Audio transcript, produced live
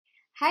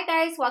Hi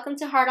guys, welcome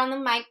to Heart on the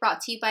Mic,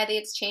 brought to you by the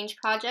Exchange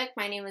Project.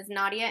 My name is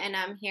Nadia and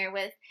I'm here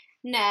with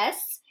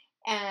Ness.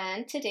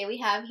 And today we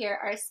have here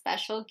our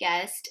special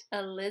guest,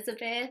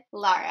 Elizabeth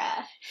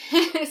Lara.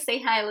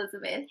 Say hi,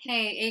 Elizabeth.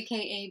 Hey,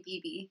 aka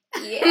BB.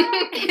 Yeah.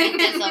 BB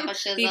Dizzle for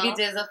shizzle. BB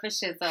Dizzle for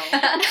shizzle.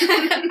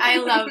 I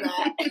love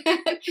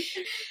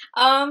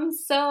that.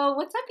 So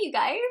what's up, you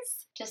guys?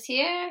 Just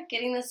here,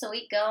 getting this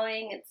week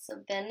going. It's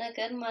been a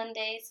good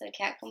Monday, so I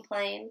can't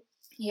complain.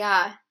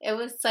 Yeah, it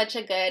was such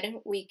a good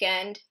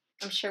weekend.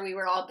 I'm sure we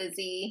were all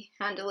busy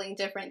handling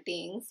different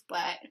things,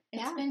 but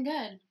It's been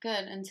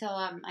good until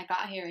I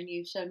got here and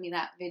you showed me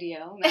that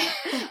video.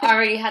 That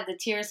already had the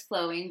tears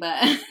flowing,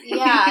 but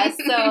yeah,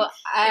 so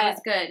it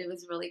was good. It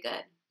was really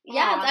good.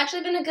 Yeah, it's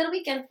actually been a good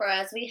weekend for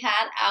us. We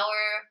had our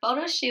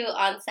photo shoot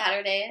on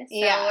Saturday, so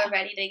we're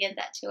ready to get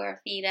that to our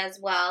feed as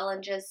well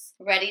and just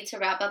ready to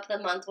wrap up the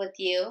month with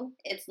you.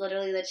 It's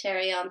literally the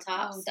cherry on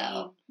top,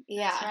 so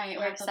yeah, that's right.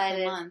 We're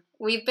excited.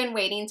 We've been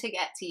waiting to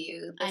get to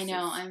you. I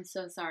know. I'm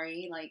so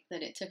sorry,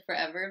 that it took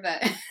forever,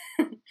 but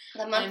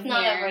the month's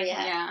not over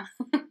yet. Yeah.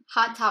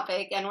 Hot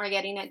topic, and we're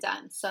getting it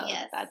done, so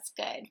yes. That's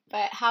good.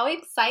 But how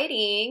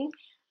exciting!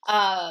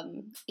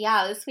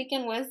 This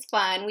weekend was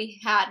fun.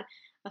 We had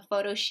a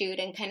photo shoot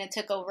and kind of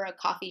took over a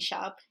coffee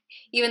shop.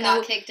 Even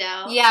though kicked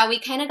out. Yeah, we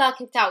kind of got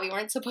kicked out. We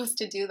weren't supposed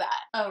to do that.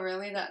 Oh,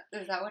 really?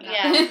 Is that what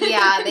happened?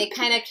 Yeah, they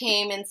kind of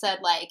came and said,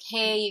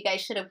 hey, you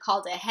guys should have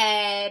called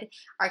ahead.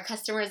 Our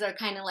customers are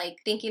kind of,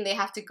 thinking they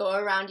have to go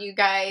around you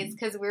guys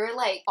because we were,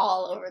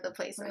 all over the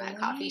place in that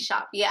coffee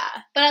shop. Yeah.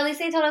 But at least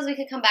they told us we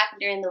could come back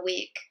during the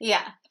week.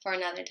 Yeah. For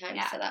another time,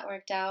 so that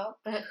worked out.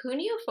 But who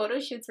knew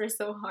photo shoots were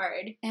so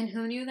hard? And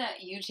who knew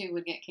that you two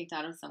would get kicked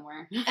out of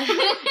somewhere?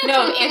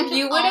 No, if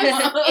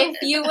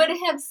you would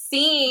have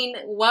seen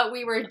what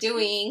we were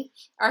doing,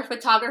 our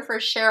photographer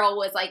Cheryl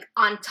was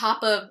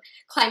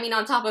climbing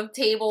on top of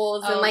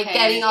tables and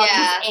getting all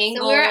these angles.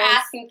 So we were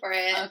asking for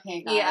it.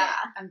 Okay, got it.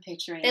 I'm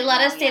picturing. They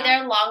let us stay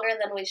there longer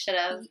than we should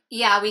have.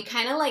 Yeah, we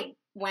kind of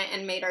went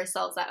and made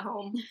ourselves at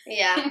home.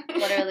 Yeah,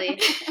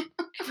 literally.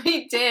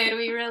 We did.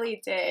 We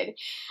really did.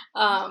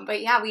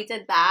 But yeah, we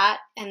did that.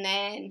 And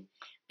then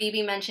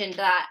BB mentioned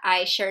that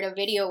I shared a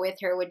video with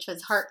her, which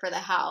was Heart for the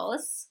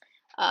House.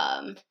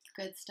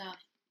 Good stuff.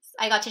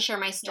 I got to share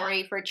my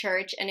story for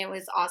church, and it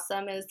was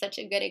awesome. It was such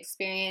a good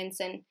experience.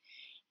 And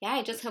yeah,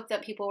 I just hope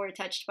that people were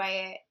touched by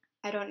it.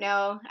 I don't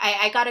know.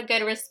 I got a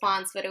good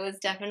response, but it was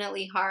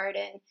definitely hard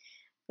and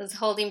was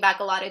holding back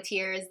a lot of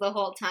tears the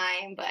whole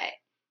time. But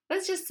it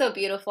was just so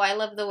beautiful. I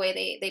love the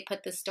way they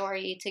put the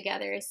story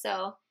together.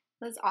 So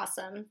it was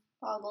awesome.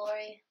 All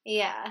glory.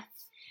 Yeah.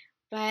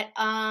 But,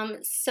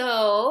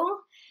 so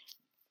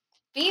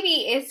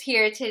BB is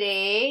here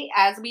today,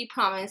 as we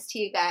promised to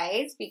you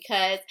guys,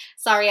 because,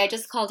 sorry, I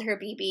just called her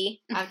BB.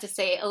 I have to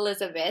say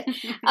Elizabeth.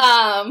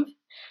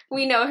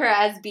 We know her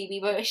as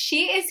BB, but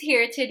she is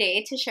here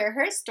today to share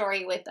her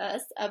story with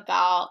us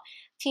about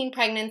teen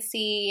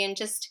pregnancy and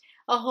just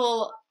a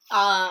whole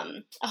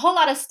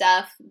lot of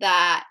stuff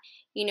that,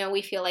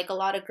 we feel like a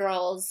lot of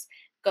girls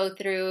go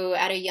through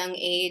at a young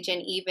age,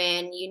 and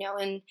even,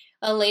 in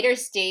a later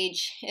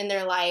stage in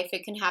their life.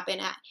 It can happen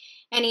at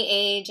any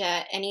age,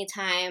 at any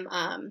time,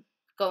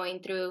 going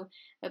through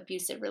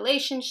abusive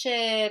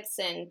relationships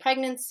and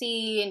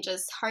pregnancy and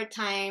just hard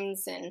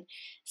times. And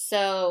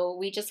so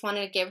we just want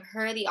to give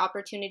her the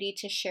opportunity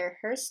to share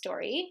her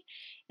story.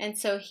 And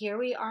so here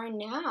we are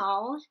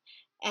now.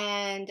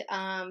 And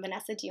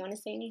Vanessa, do you want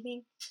to say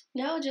anything?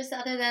 No, just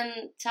other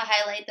than to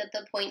highlight that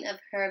the point of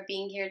her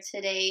being here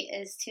today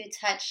is to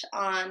touch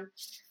on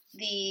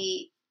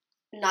the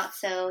not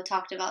so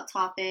talked about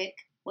topic,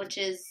 which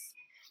is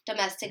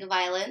domestic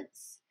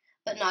violence,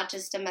 but not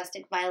just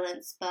domestic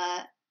violence,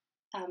 but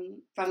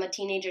from a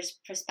teenager's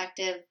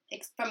perspective,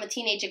 from a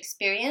teenage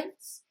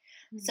experience.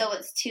 Mm-hmm. So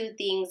it's two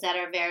things that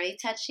are very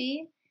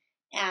touchy,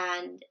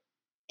 and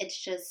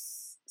it's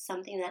just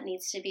something that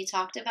needs to be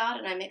talked about,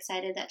 and I'm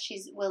excited that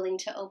she's willing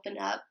to open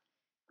up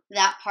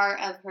that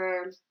part of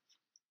her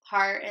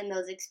heart and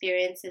those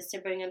experiences to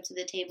bring them to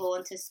the table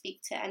and to speak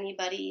to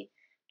anybody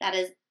that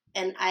is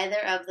in either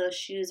of those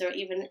shoes or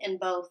even in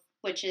both,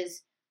 which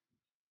is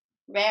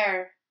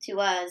rare to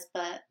us,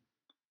 but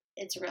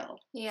it's real.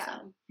 Yeah.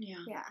 So,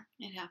 yeah.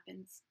 It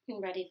happens.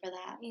 I'm ready for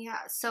that. Yeah.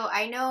 So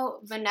I know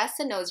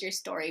Vanessa knows your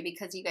story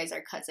because you guys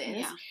are cousins.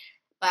 Yeah.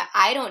 But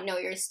I don't know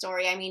your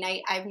story. I mean,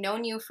 I've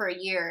known you for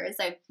years.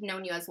 I've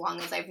known you as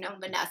long as I've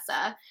known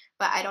Vanessa.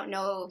 But I don't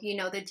know,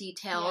 the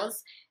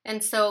details. Yeah.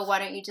 And so why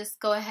don't you just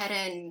go ahead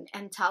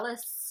and tell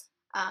us,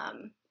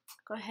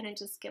 go ahead and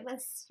just give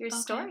us your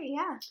story.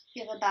 Yeah.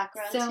 Give a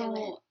background to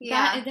it.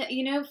 Yeah.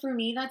 That, for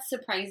me, that's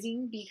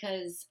surprising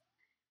because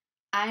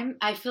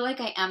I feel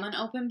like I am an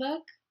open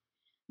book.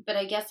 But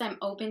I guess I'm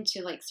open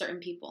to, certain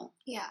people.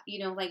 Yeah.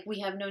 We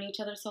have known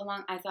each other so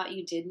long. I thought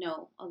you did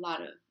know a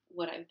lot of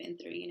what I've been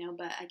through,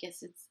 but I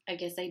guess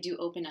I do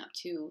open up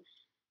to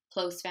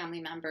close family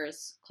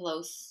members,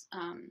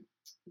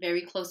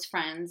 very close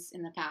friends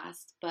in the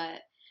past,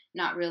 but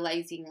not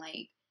realizing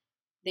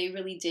they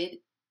really did,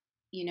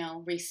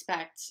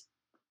 respect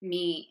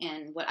me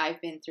and what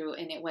I've been through,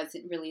 and it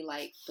wasn't really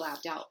like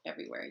blabbed out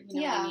everywhere. You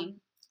know what Yeah. I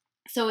mean?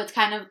 So it's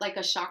kind of like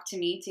a shock to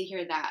me to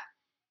hear that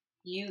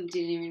you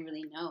didn't even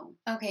really know.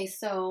 Okay,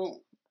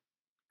 so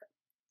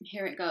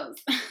here it goes.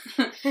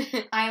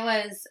 I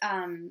was,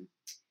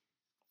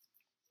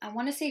 I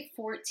want to say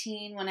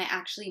 14 when I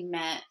actually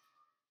met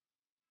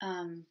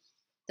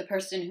the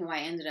person who I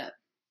ended up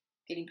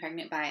getting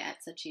pregnant by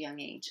at such a young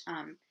age.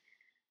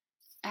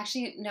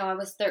 Actually, no, I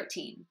was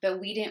 13, but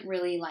we didn't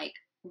really like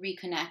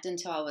reconnect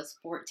until I was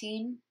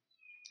 14.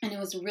 And it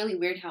was really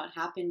weird how it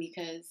happened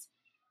because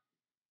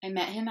I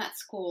met him at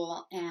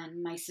school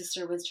and my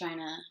sister was trying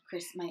to,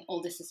 my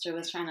oldest sister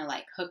was trying to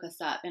like hook us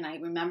up. And I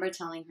remember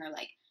telling her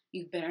like,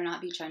 you better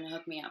not be trying to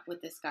hook me up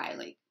with this guy.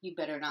 Like, you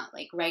better not.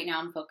 Like, right now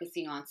I'm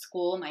focusing on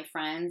school, my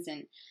friends,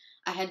 and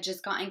I had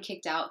just gotten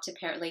kicked out to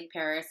Lake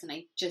Paris and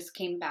I just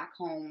came back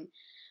home.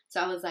 So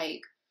I was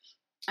like,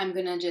 I'm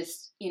going to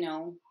just, you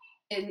know,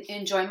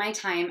 enjoy my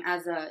time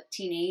as a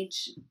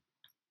teenage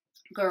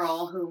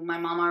girl who my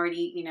mom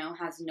already, you know,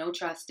 has no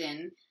trust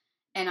in.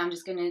 And I'm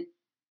just going to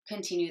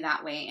continue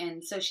that way.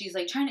 And so she's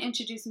like trying to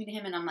introduce me to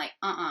him. And I'm like,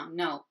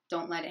 no,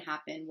 don't let it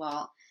happen.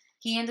 Well,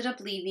 he ended up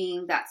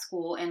leaving that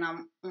school. And I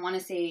want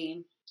to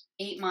say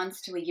 8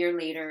 months to a year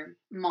later,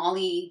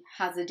 Molly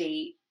has a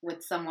date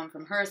with someone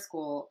from her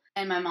school.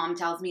 And my mom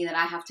tells me that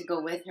I have to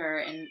go with her.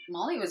 And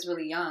Molly was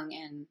really young.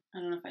 And I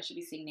don't know if I should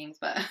be saying names,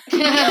 but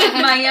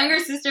my younger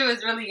sister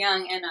was really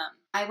young. And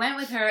I went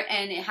with her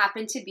and it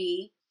happened to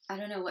be, I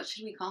don't know, what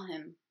should we call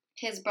him?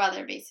 His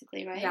brother,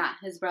 basically, right? Yeah,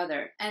 his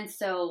brother. And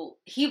so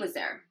he was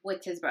there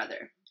with his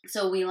brother.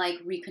 So we like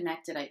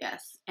reconnected, I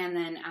guess. And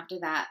then after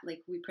that, like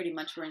we pretty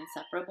much were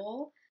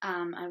inseparable.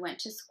 I went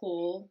to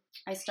school.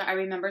 I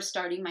remember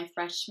starting my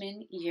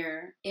freshman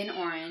year in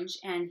Orange,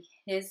 and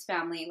his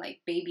family like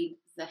babied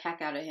the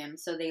heck out of him.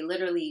 So they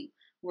literally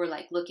were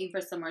like looking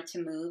for somewhere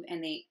to move,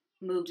 and they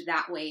moved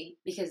that way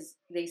because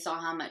they saw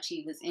how much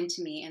he was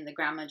into me, and the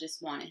grandma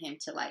just wanted him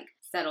to like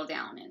settle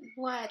down. And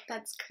what?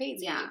 That's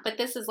crazy. Yeah. But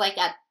this is like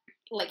at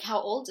like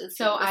how old is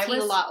he? So Was he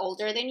was a lot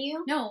older than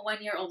you? No,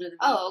 1 year older than me.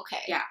 Oh,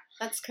 okay. Yeah.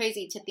 That's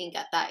crazy to think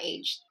at that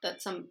age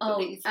that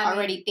somebody's I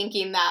already mean,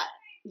 thinking that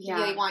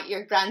yeah. they want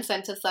your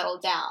grandson to settle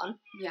down.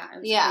 Yeah,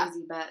 it was Yeah.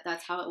 crazy, but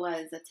that's how it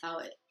was. That's how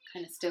it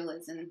kind of still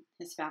is in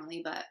his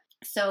family. But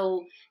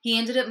so he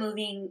ended up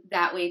moving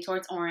that way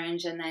towards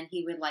Orange, and then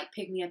he would like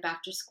pick me up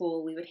after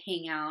school. We would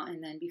hang out,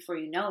 and then before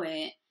you know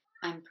it,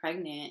 I'm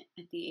pregnant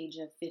at the age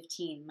of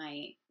 15.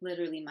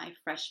 Literally my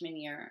freshman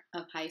year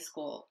of high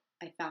school,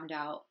 I found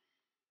out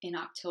in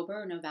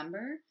October or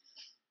November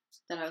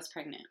that I was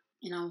pregnant.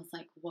 And I was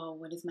like, whoa,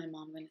 what is my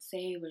mom going to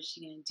say? What is she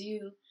going to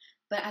do?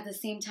 But at the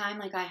same time,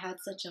 like I had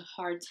such a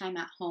hard time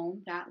at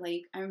home that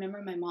like, I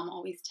remember my mom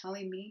always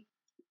telling me,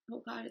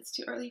 oh God, it's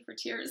too early for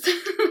tears.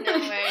 No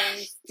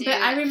worries, dude.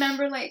 But I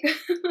remember like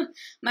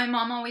my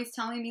mom always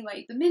telling me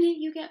like, the minute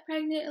you get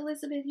pregnant,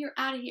 Elizabeth, you're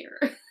out of here.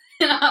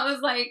 And I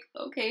was like,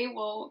 okay,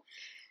 well,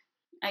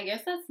 I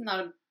guess that's not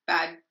a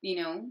bad,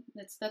 you know,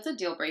 that's a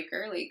deal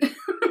breaker. Like,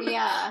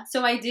 Yeah.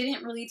 So I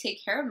didn't really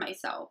take care of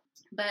myself.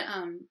 But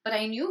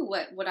I knew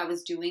what I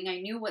was doing. I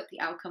knew what the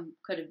outcome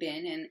could have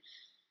been.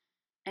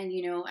 And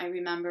you know, I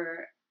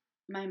remember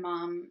my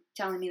mom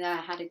telling me that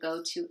I had to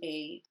go to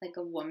a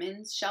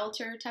woman's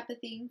shelter type of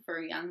thing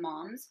for young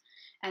moms.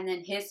 And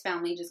then his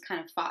family just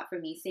kind of fought for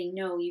me, saying,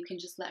 no, you can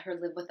just let her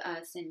live with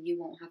us and you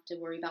won't have to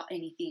worry about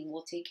anything.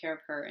 We'll take care of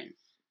her. And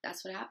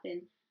that's what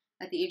happened.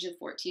 At the age of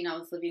 14, I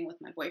was living with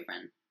my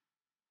boyfriend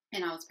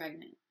and I was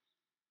pregnant.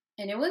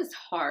 And it was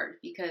hard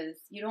because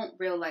you don't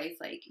realize,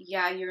 like,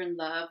 yeah, you're in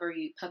love or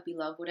you puppy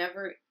love,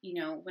 whatever,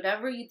 you know,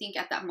 whatever you think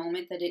at that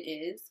moment that it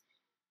is.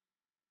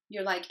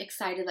 You're, like,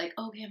 excited, like,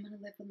 okay, I'm going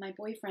to live with my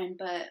boyfriend.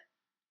 But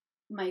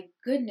my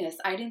goodness,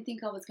 I didn't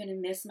think I was going to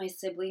miss my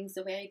siblings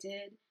the way I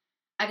did.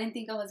 I didn't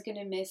think I was going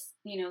to miss,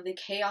 you know, the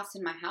chaos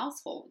in my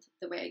household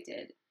the way I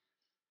did.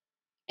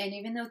 And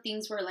even though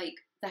things were, like,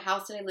 the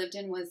house that I lived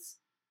in was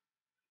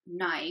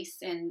nice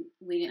and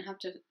we didn't have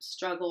to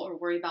struggle or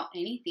worry about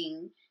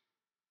anything,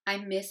 I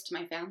missed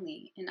my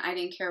family, and I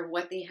didn't care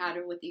what they had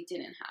or what they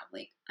didn't have.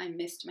 Like, I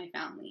missed my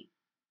family.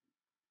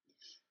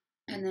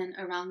 And then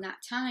around that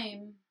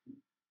time,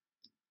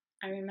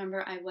 I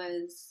remember I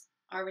was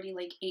already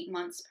like 8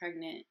 months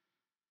pregnant,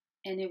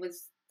 and it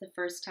was the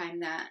first time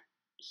that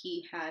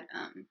he had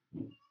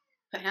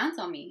put hands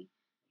on me.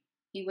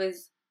 He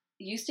was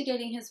used to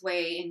getting his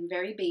way and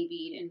very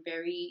babied and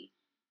very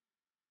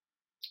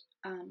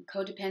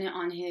codependent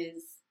on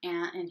his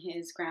aunt and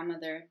his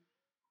grandmother.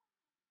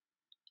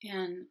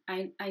 And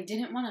I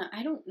didn't want to,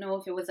 I don't know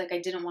if it was like I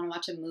didn't want to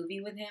watch a movie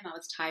with him. I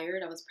was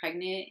tired, I was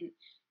pregnant, and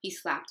he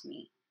slapped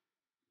me.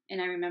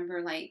 And I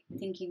remember like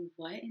thinking,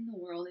 what in the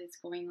world is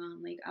going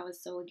on? Like, I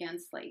was so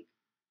against like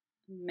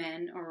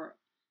men or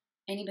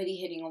anybody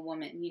hitting a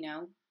woman, you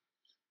know,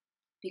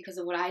 because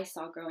of what I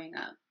saw growing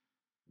up.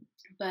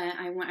 But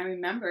I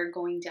remember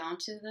going down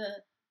to the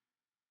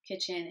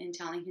kitchen and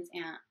telling his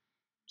aunt,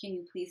 can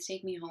you please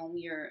take me home?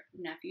 Your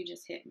nephew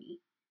just hit me.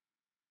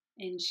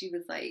 And she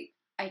was like,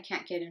 I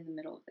can't get in the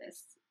middle of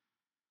this.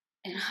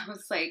 And I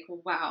was like,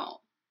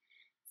 wow,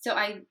 So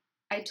I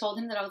told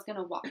him that I was going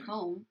to walk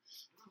home,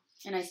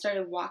 and I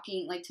started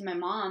walking, like, to my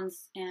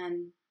mom's,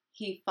 and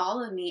he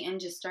followed me and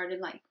just started,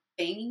 like,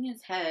 banging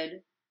his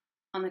head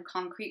on the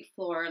concrete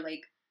floor,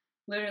 like,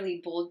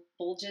 literally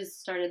bulges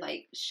started,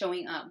 like,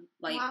 showing up,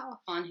 like, Wow.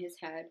 on his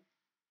head,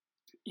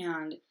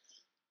 and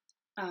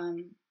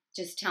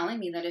just telling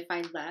me that if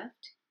I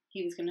left,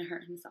 he was going to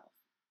hurt himself.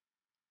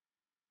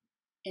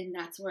 And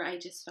that's where I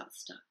just felt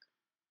stuck.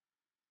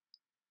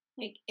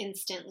 Like,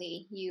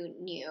 instantly, you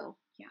knew.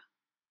 Yeah.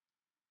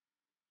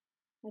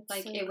 That's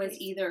Like, so it was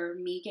crazy. either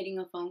me getting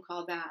a phone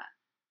call that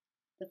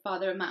the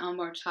father of my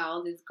unborn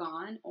child is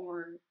gone,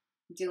 or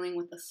dealing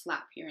with a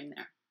slap here and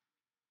there.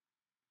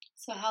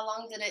 So how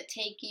long did it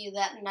take you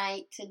that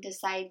night to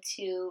decide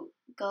to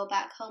go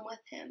back home with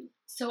him?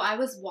 So I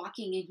was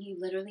walking, and he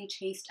literally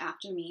chased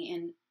after me,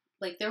 and,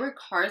 like, there were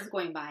cars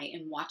going by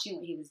and watching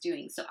what he was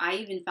doing. So I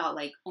even felt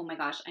like, oh my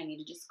gosh, I need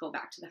to just go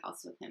back to the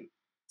house with him.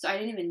 So I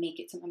didn't even make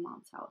it to my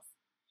mom's house.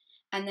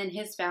 And then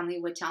his family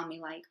would tell me,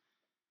 like,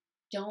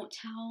 don't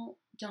tell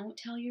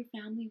your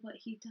family what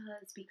he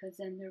does, because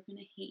then they're going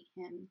to hate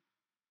him.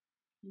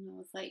 You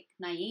know, it's like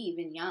naive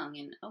and young,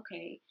 and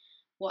okay.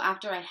 Well,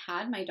 after I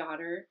had my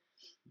daughter,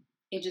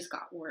 it just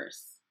got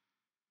worse.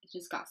 It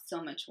just got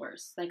so much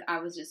worse. Like, I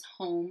was just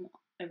home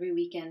every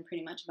weekend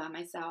pretty much by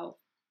myself.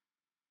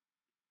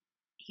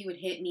 He would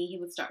hit me. He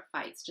would start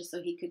fights just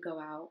so he could go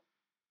out.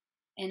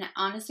 And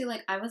honestly,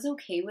 like, I was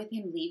okay with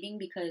him leaving,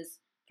 because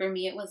for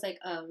me it was like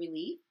a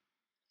relief.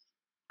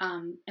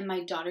 And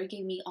my daughter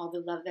gave me all the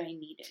love that I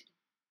needed.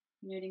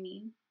 You know what I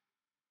mean?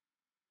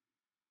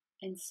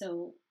 And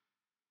so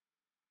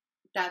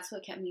that's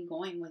what kept me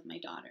going with my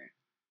daughter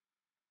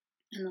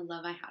and the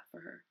love I had for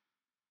her.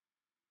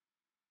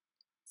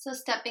 So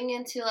stepping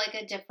into like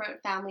a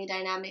different family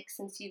dynamic,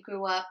 since you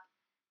grew up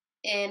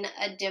in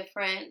a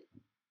different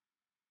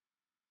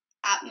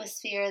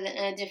atmosphere, in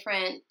a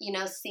different,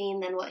 scene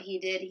than what he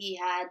did. He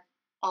had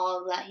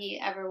all that he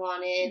ever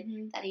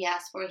wanted, that he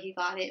asked for, he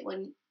got it.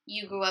 When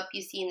you grew up,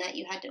 you seen that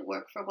you had to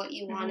work for what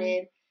you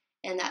wanted,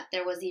 and that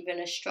there was even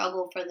a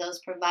struggle for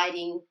those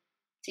providing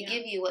to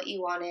give you what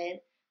you wanted.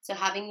 So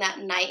having that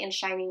knight in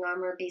shining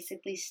armor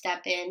basically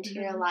step into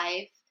your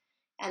life,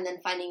 and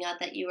then finding out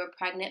that you were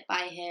pregnant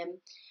by him,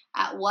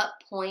 at what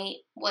point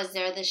was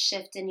there the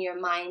shift in your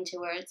mind to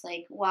where it's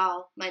like,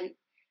 wow,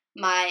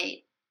 my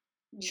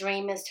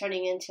dream is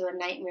turning into a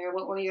nightmare?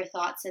 What were your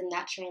thoughts in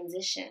that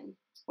transition?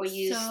 Did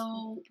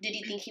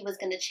you think he was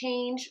going to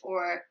change,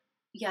 or?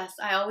 Yes,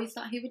 I always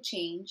thought he would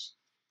change.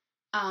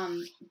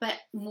 But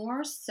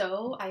more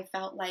so, I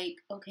felt like,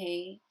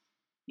 okay,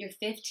 you're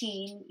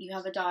 15, you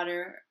have a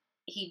daughter.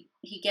 He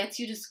gets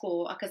you to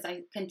school, because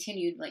I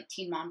continued like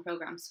teen mom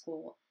program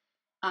school.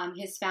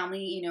 His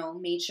family,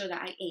 made sure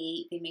that I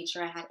ate. They made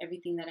sure I had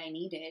everything that I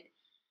needed.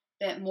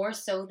 But more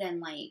so than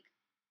like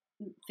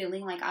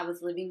feeling like I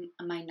was living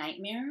my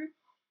nightmare,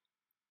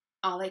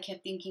 all I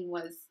kept thinking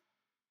was,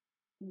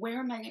 where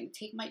am I going to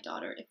take my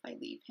daughter if I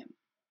leave him?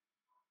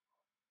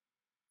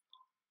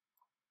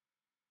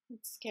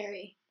 It's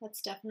scary.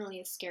 That's definitely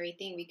a scary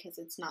thing, because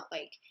it's not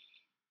like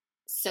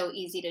so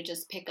easy to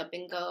just pick up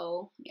and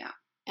go. Yeah.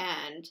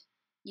 And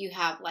you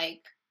have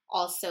like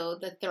also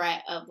the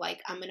threat of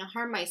like, I'm going to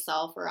harm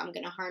myself, or I'm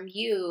going to harm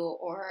you,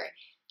 or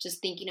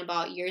just thinking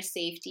about your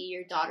safety,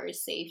 your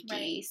daughter's safety.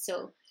 Right.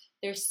 So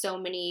there's so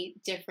many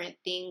different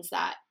things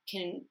that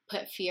can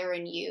put fear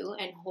in you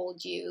and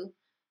hold you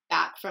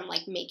back from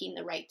like making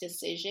the right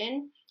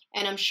decision.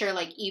 And I'm sure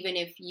like even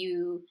if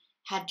you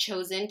had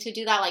chosen to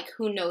do that, like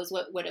who knows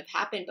what would have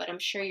happened, but I'm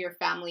sure your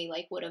family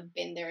like would have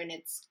been there. And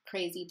it's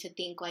crazy to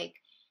think like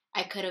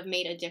I could have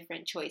made a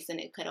different choice and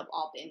it could have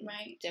all been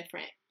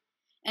different.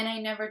 And I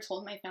never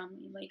told my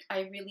family. Like,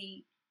 I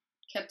really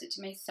kept it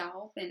to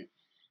myself. And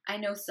I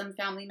know some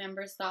family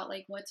members thought,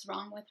 like, what's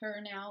wrong with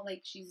her now?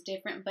 Like, she's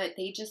different. But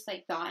they just,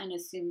 like, thought and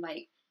assumed,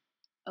 like,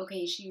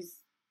 okay, she's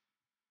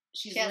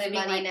living,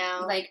 like,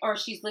 now. Like, or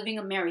she's living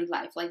a married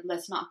life. Like,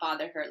 let's not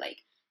bother her.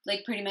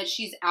 Like pretty much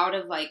she's out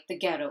of, like, the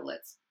ghetto,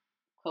 let's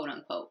quote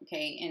unquote,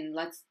 okay? And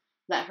let's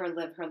let her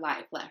live her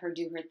life. Let her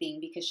do her thing,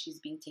 because she's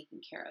being taken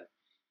care of.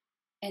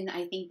 And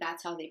I think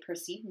that's how they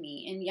perceive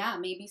me. And yeah,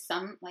 maybe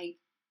some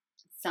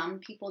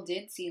people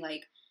did see,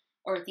 like,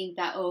 or think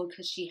that, oh,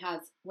 because she has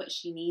what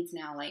she needs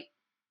now, like,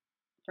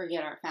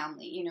 forget our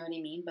family, you know what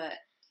I mean? But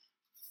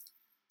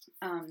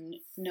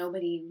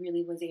nobody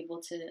really was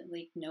able to,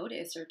 like,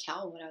 notice or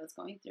tell what I was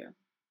going through.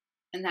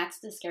 And that's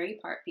the scary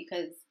part,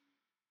 because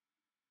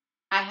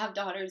I have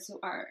daughters who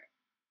are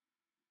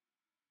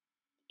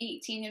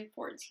 18 and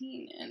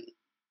 14, and,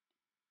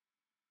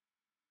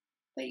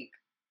 like,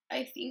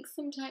 I think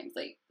sometimes,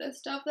 like, the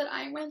stuff that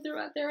I went through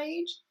at their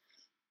age,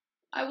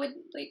 I would,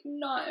 like,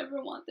 not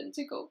ever want them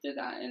to go through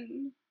that.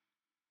 And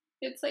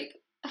it's like,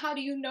 how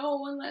do you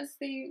know unless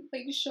they,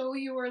 like, show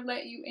you or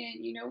let you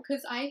in,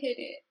 because I hid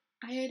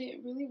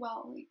it really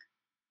well.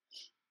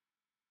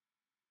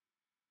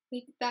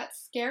 Like,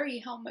 that's scary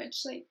how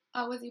much, like,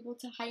 I was able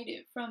to hide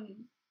it from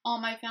all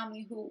my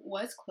family who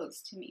was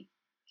close to me.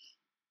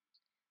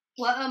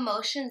 What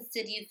emotions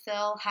did you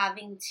feel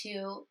having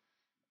to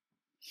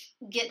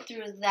get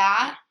through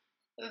that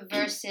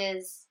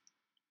versus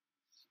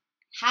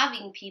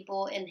having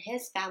people in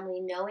his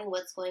family knowing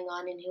what's going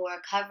on and who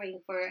are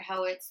covering for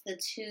how it's the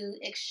two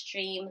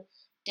extreme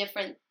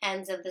different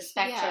ends of the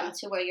spectrum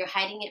to where you're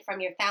hiding it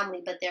from your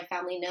family, but their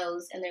family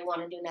knows and they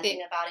want to do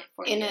nothing about it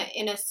for you.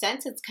 In a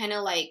sense, it's kind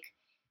of like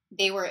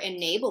they were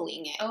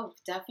enabling it. Oh,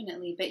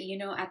 definitely. But, you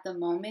know, at the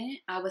moment,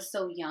 I was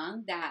so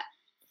young that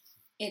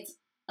it's,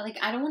 like,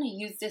 I don't want to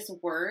use this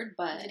word,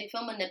 but... Did you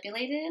feel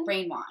manipulated?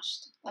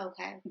 Brainwashed.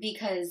 Okay.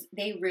 Because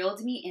they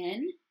reeled me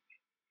in.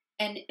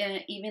 And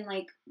even,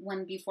 like,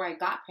 before I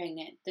got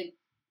pregnant,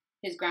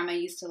 his grandma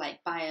used to, like,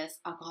 buy us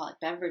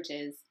alcoholic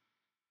beverages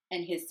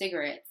and his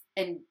cigarettes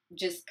and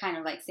just kind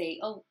of, like, say,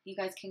 oh, you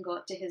guys can go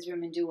up to his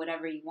room and do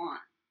whatever you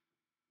want.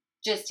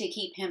 Just to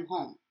keep him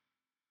home.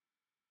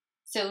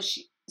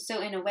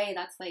 So in a way,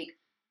 that's, like,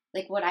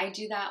 would I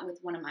do that with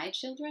one of my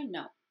children?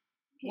 No.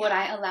 Yeah. Would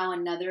I allow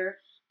another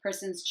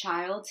person's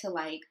child to,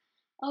 like,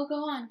 oh,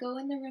 go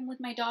in the room with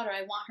my daughter.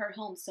 I want her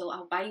home. So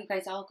I'll buy you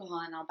guys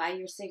alcohol and I'll buy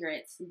your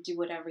cigarettes and do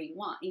whatever you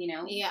want, you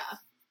know? Yeah.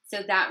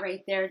 So that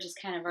right there just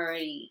kind of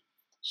already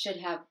should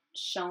have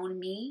shown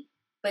me.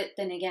 But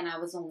then again, I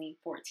was only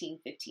 14,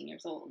 15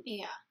 years old.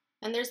 Yeah.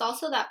 And there's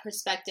also that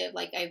perspective,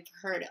 like I've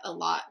heard a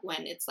lot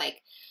when it's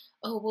like,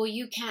 oh, well,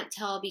 you can't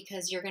tell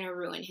because you're going to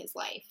ruin his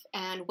life.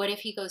 And what if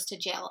he goes to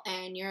jail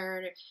and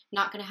you're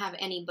not going to have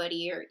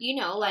anybody or, you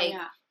know, like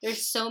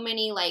there's so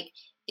many like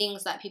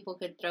things that people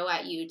could throw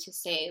at you to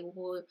say,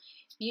 well,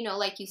 you know,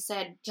 like you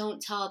said,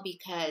 don't tell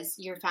because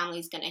your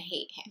family's going to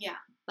hate him. Yeah.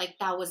 Like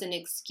that was an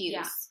excuse.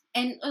 Yeah.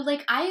 And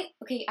like, I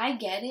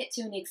get it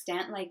to an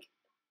extent. Like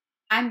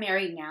I'm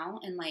married now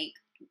and like,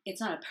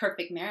 it's not a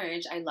perfect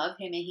marriage. I love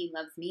him and he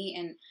loves me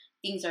and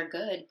things are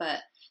good. But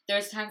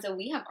there's times that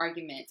we have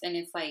arguments and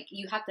it's like,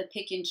 you have to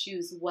pick and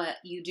choose what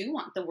you do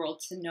want the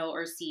world to know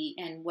or see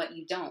and what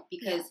you don't.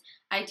 Because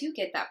I do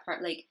get that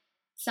part. Like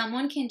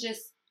someone can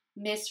just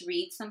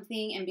misread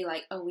something and be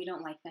like, oh, we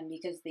don't like them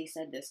because they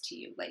said this to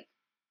you. Like,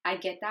 I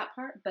get that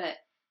part, but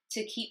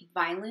to keep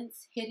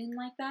violence hidden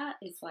like that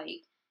is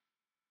like,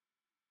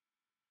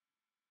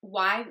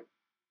 why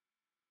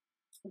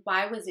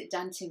was it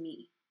done to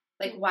me?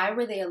 Like, why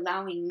were they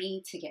allowing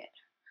me to get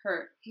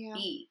hurt,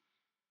 beat,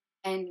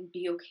 and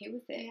be okay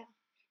with it? Yeah.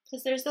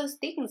 Because there's those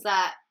things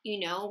that, you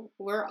know,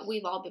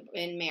 we've all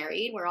been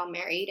married. We're all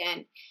married.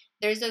 And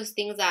there's those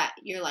things that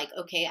you're like,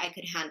 okay, I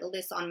could handle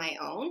this on my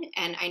own.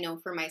 And I know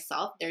for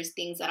myself, there's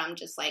things that I'm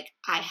just like,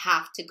 I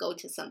have to go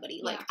to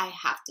somebody. Like, I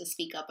have to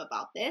speak up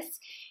about this.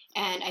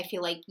 And I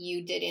feel like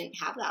you didn't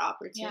have that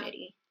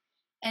opportunity.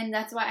 Yeah. And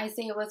that's why I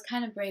say it was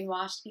kind of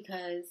brainwashed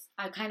because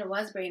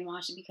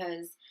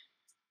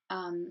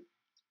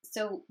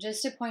so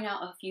just to point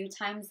out a few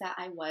times that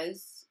I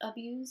was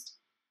abused,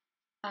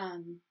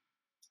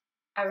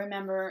 I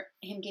remember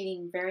him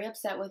getting very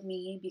upset with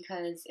me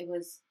because it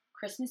was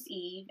Christmas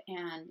Eve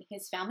and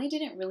his family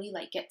didn't really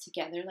like get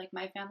together like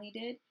my family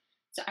did.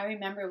 So I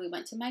remember we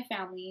went to my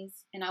family's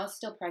and I was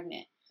still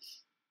pregnant.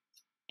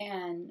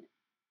 And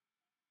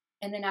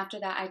then after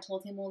that I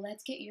told him, well,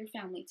 let's get your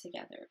family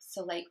together.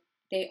 So like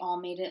they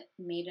all made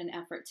an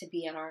effort to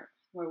be at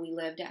where we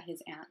lived at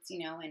his aunt's,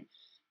 you know, and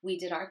we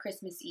did our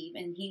Christmas Eve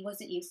and he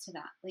wasn't used to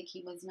that. Like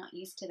he was not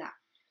used to that.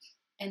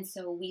 And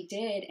so we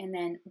did. And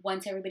then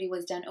once everybody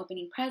was done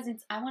opening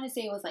presents, I want to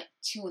say it was like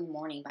 2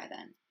 a.m. by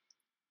then.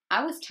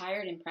 I was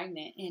tired and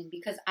pregnant. And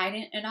because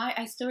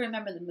I still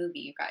remember the movie,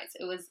 you guys.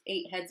 It was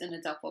 8 heads in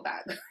a duffel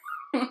bag.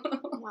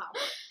 Wow.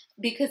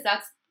 Because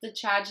that's the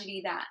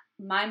tragedy that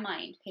my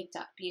mind picked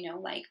up, you know.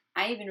 Like,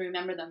 I even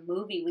remember the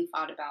movie we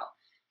fought about.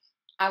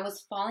 I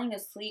was falling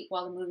asleep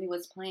while the movie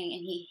was playing,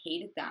 and he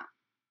hated that.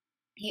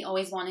 He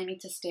always wanted me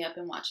to stay up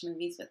and watch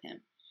movies with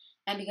him.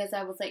 And because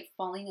I was, like,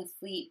 falling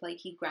asleep, like,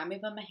 he grabbed me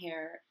by my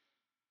hair,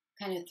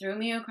 kind of threw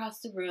me across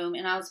the room,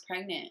 and I was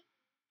pregnant.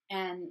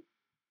 And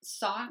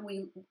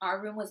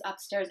our room was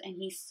upstairs, and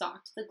he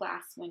socked the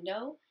glass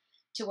window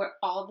to where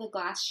all the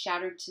glass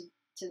shattered to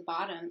the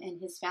bottom, and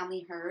his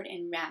family heard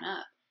and ran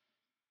up.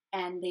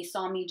 And they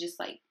saw me just,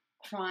 like,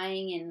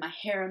 crying and my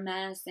hair a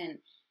mess, and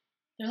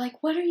they're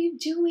like, what are you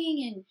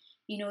doing? And,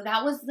 you know,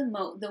 that was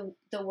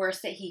the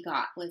worst that he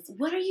got was,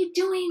 what are you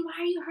doing?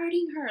 Why are you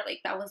hurting her? Like,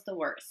 that was the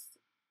worst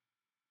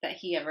that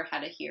he ever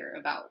had to hear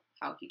about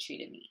how he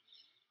treated me.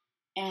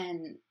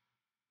 And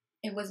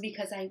it was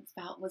because I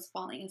was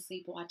falling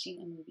asleep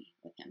watching a movie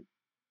with him.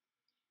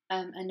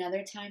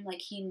 Another time,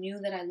 like, he knew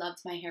that I loved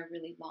my hair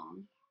really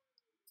long.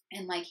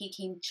 And, like, he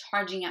came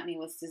charging at me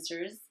with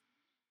scissors.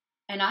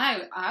 And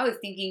I was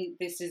thinking,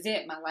 this is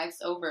it. My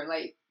life's over.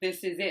 Like,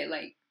 this is it.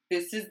 Like,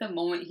 this is the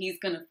moment he's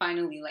going to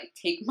finally, like,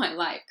 take my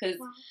life. Because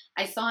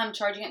I saw him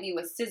charging at me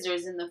with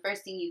scissors, and the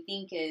first thing you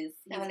think is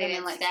he's going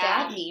to, like,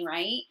 stab me,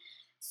 right?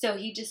 So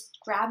he just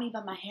grabbed me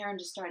by my hair and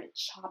just started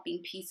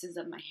chopping pieces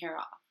of my hair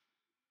off.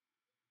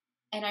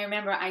 And I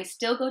remember I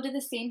still go to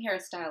the same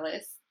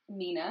hairstylist,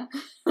 Mina.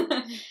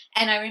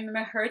 And I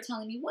remember her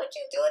telling me, what'd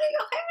you do to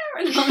your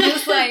hair? And I'm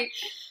just like,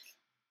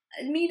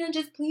 Mina,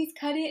 just please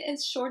cut it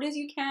as short as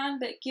you can,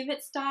 but give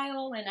it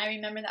style. And I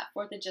remember that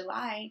 4th of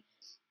July,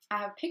 I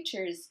have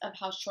pictures of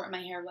how short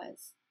my hair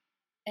was.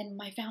 And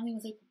my family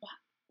was like,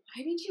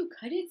 why did you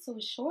cut it so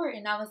short?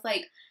 And I was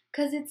like,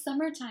 because it's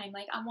summertime.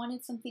 Like, I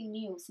wanted something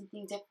new,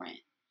 something different.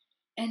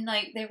 And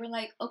like, they were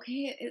like,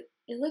 okay,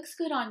 it looks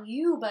good on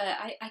you, but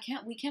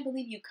we can't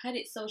believe you cut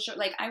it so short.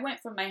 Like, I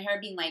went from my hair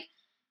being like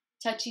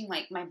touching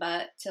like my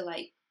butt to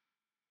like,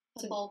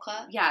 a bowl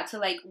cut? Yeah, to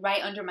like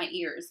right under my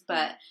ears.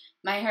 But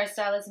my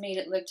hairstylist made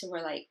it look to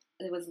where like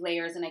it was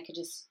layers and I could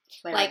just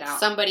flare it out. Like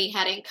somebody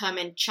hadn't come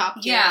and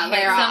chopped your hair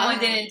like off. someone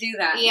didn't do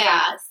that.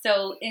 Yeah.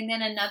 So, and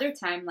then another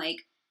time, like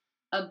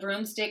a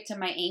broomstick to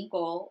my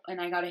ankle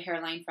and I got a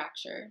hairline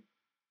fracture.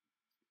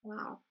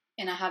 Wow.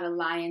 And I had to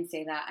lie and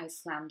say that I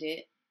slammed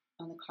it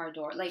on the car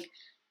door. Like,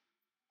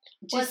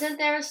 wasn't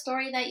there a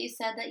story that you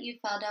said that you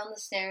fell down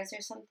the stairs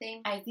or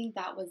something? I think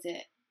that was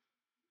it.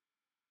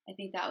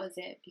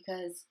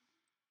 Because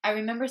I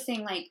remember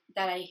saying like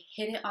that I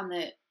hit it on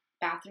the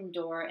bathroom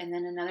door, and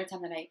then another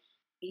time that I,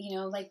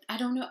 like, I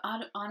don't know.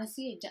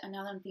 Honestly,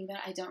 now that I'm thinking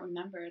about it, I don't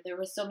remember. There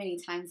were so many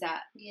times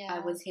that I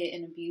was hit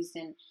and abused,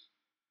 and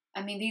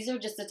I mean, these are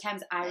just the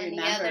times I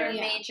remember. Any other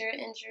major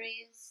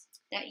injuries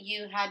that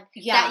you had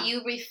that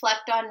you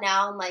reflect on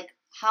now, and like,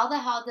 how the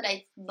hell did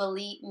I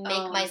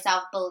make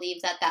myself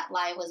believe that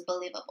lie was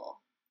believable?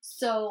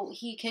 So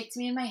he kicked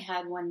me in my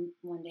head one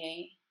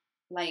day,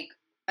 like.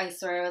 I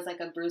swear it was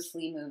like a Bruce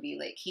Lee movie.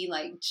 Like, he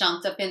like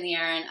jumped up in the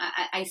air, and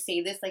I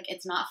say this like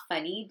it's not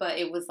funny, but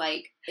it was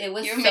like, it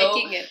was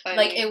making it funny.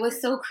 Like, it was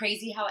so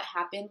crazy how it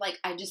happened. Like,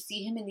 I just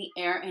see him in the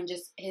air and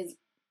just his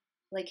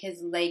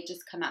leg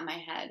just come at my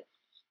head.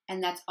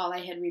 And that's all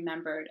I had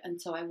remembered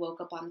until I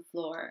woke up on the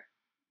floor.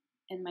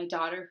 And my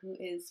daughter, who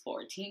is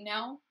 14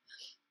 now,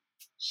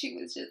 she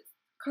was just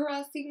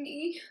caressing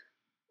me,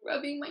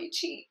 rubbing my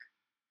cheek,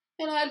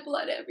 and I had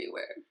blood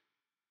everywhere.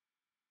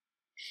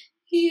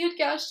 He had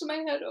gashed my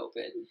head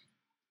open.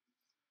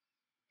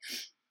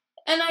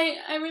 And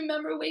I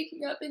remember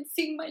waking up and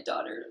seeing my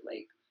daughter,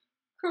 like,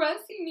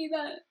 caressing me.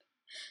 That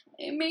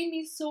it made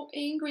me so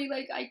angry.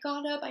 Like, I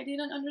got up, I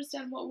didn't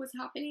understand what was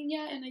happening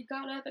yet, and I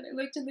got up and I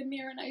looked in the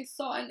mirror and I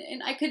saw,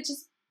 and I could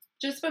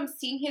just from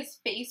seeing his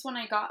face when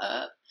I got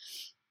up,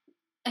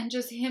 and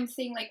just him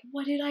saying, like,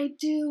 what did I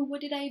do?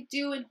 What did I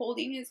do? And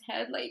holding his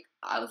head, like,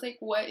 I was like,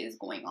 what is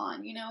going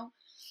on,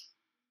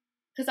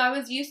 Because I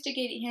was used to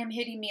him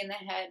hitting me in the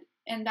head.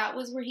 And that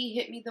was where he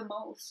hit me the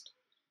most.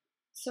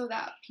 So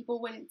that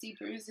people wouldn't see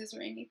bruises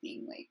or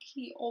anything. Like,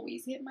 he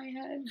always hit my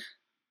head.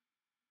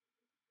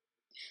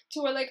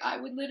 To where, like, I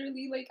would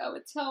literally, like, I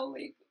would tell,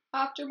 like,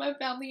 after my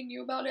family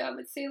knew about it, I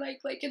would say,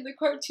 like in the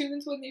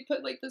cartoons when they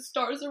put, like, the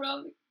stars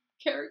around the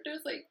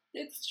characters, like,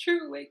 it's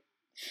true. Like,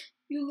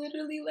 you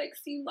literally, like,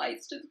 see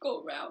lights just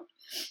go around.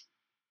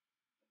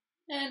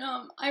 And,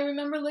 I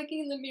remember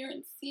looking in the mirror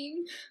and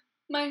seeing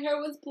my hair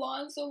was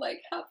blonde, so,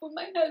 like, half of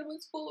my head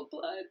was full of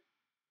blood.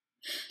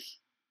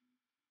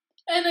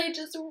 And I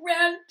just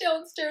ran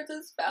downstairs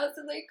as fast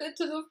as I could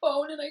to the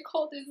phone, and I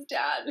called his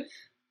dad,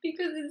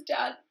 because his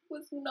dad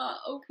was not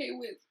okay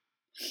with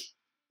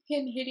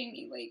him hitting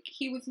me. Like,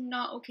 he was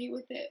not okay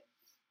with it.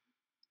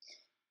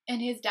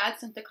 And his dad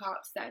sent the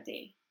cops that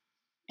day.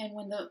 And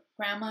when the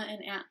grandma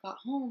and aunt got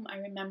home, I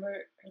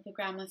remember the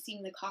grandma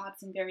seeing the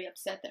cops and very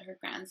upset that her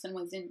grandson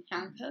was in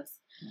handcuffs.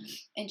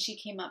 And she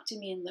came up to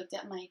me and looked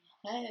at my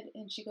head,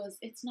 and she goes,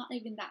 "It's not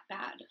even that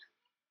bad."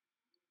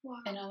 Wow.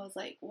 And I was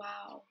like,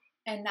 wow.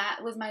 And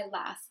that was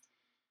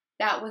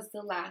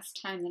the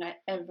last time that I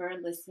ever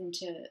listened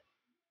to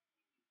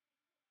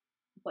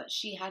what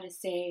she had to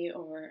say,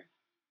 or,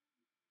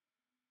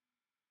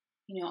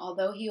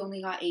 although he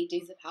only got 8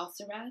 days of house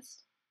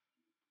arrest,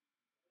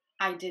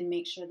 I did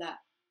make sure that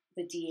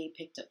the DA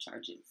picked up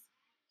charges.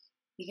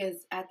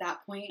 Because at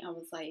that point, I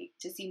was like,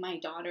 to see my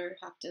daughter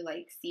have to,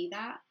 like, see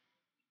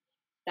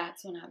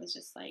that's when I was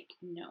just like,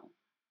 no,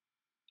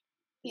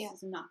 this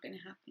is not going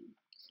to happen.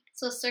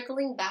 So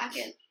circling back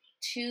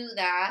to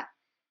that,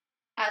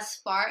 as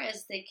far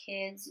as the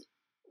kids,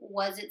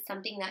 was it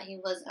something that he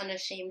was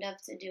unashamed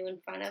of to do in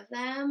front of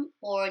them?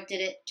 Or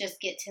did it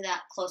just get to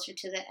that closer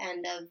to the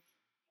end of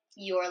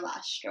your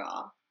last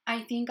straw?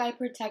 I think I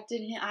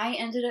protected him. I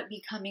ended up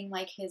becoming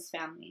like his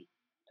family,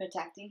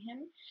 protecting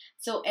him.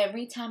 So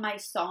every time I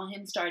saw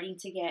him starting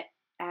to get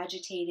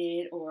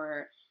agitated,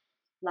 or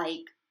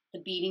like the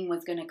beating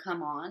was going to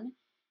come on,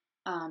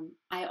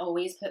 I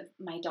always put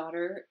my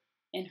daughter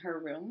in her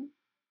room,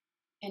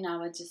 and I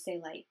would just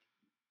say, like,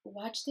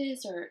 watch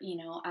this, or,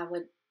 I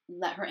would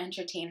let her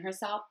entertain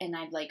herself, and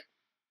I'd, like,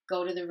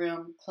 go to the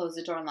room, close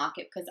the door, and lock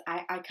it, because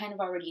I kind of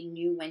already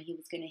knew when he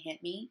was going to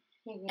hit me,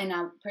 and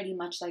I pretty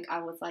much, like,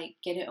 I was like,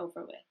 get it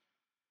over with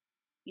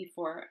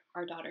before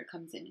our daughter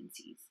comes in and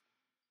sees.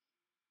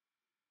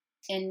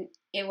 And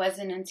it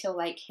wasn't until,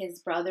 like, his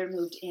brother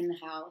moved in the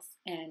house,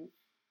 and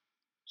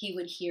he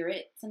would hear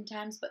it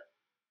sometimes, but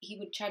he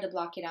would try to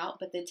block it out,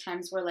 but the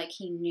times where, like,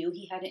 he knew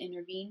he had to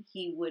intervene,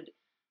 he would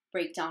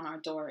break down our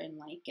door and,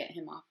 like, get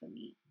him off of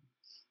me.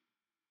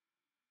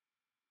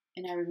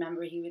 And I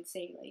remember he would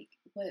say, like,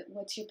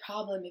 what's your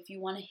problem? If you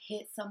want to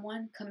hit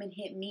someone, come and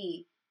hit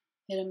me.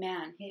 Hit a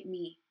man, hit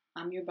me.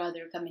 I'm your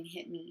brother, come and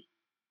hit me.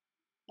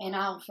 And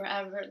I'll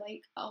forever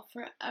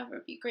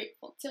be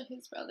grateful to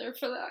his brother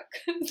for that.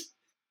 'Cause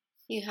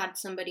You had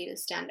somebody to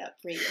stand up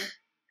for you.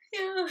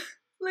 yeah,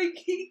 like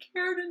he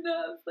cared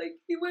enough. Like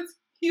he was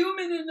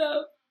human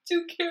enough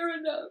to care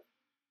enough.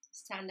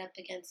 Stand up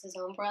against his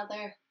own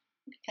brother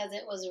because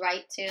it was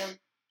right to,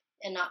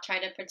 and not try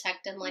to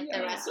protect him like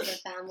the rest of the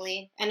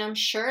family. And I'm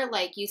sure,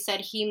 like you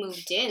said, he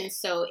moved in,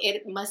 so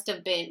it must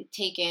have been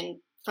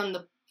taken from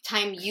the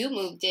time you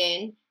moved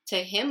in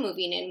to him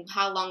moving in.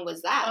 How long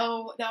was that?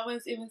 Oh,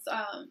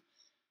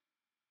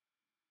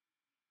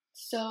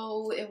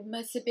 so it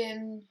must have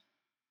been,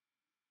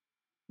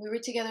 we were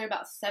together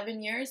about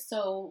 7 years,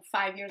 so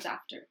 5 years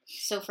after.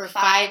 So for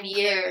 5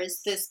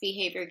 years, this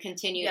behavior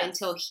continued Yes.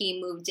 until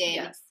he moved in,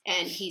 Yes.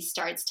 and he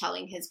starts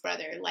telling his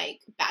brother,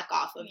 like, back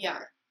off of Yeah.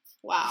 her.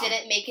 Wow. Did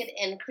it make it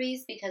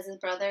increase because his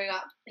brother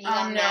got No.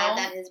 mad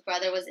that his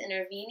brother was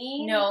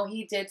intervening? No,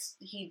 he did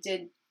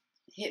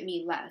hit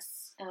me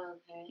less. Oh,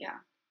 okay.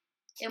 Yeah.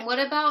 And what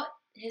about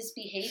his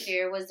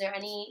behavior? Was there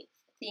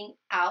anything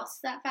else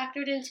that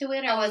factored into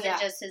it, or was it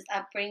just his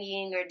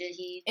upbringing, or did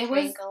he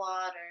drink a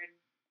lot, or?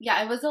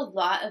 Yeah, it was a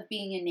lot of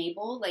being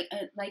enabled. Like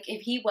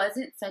if he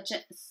wasn't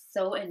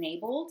so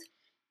enabled,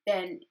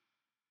 then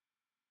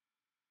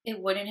it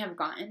wouldn't have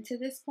gotten to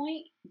this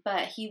point.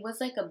 But he was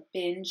like a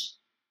binge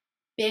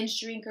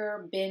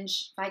drinker,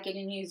 binge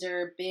Vicodin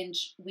user,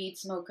 binge weed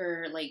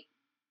smoker. Like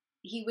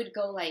he would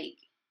go like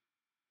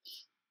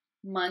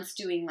months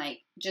doing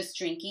like just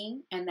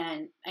drinking, and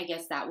then I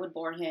guess that would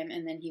bore him,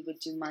 and then he would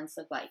do months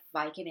of like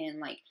Vicodin.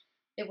 Like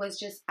it was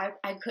just I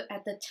could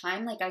at the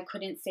time, like I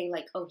couldn't say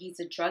like, oh, he's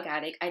a drug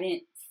addict. I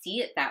didn't see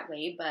it that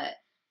way, but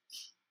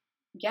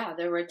yeah,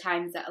 there were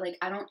times that like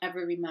I don't ever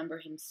remember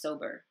him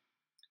sober.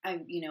 I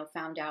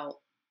found out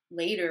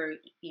later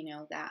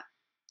that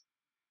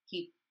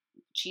he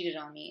cheated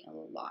on me a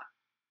lot.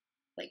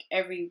 Like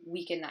every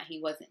weekend that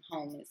he wasn't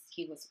home,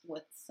 he was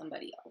with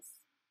somebody else.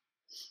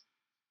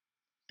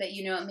 But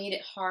it made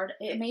it hard.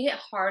 It made it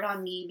hard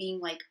on me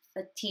being like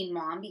a teen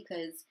mom,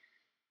 because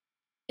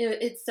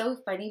it's so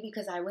funny,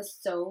 because I was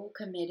so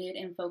committed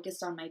and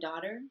focused on my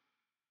daughter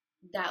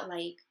that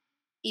like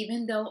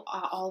even though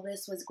all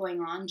this was going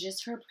on,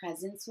 just her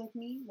presence with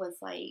me was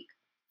like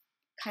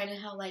kind of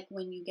how like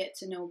when you get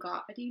to know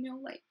God,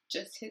 like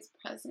just his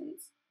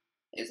presence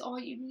is all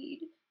you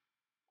need.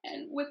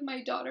 And with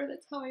my daughter,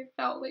 that's how I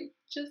felt. Like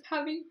just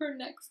having her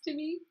next to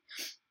me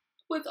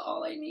was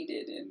all I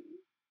needed. And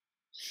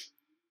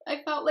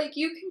I felt like,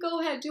 you can go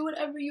ahead, do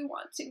whatever you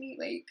want to me,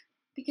 like,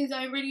 because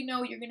I already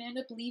know you're gonna end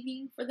up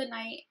leaving for the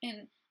night.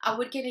 And I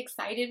would get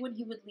excited when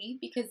he would leave,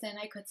 because then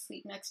I could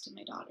sleep next to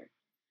my daughter.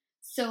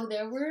 So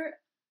there were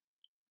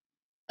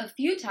a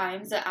few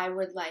times that I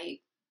would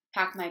like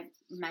pack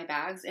my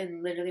bags,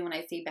 and literally when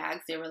I say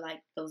bags, they were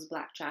like those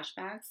black trash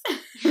bags.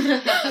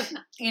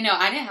 I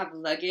didn't have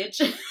luggage.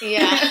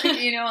 Yeah.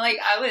 Like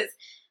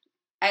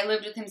I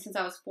lived with him since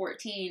I was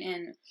 14,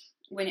 and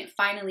when it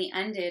finally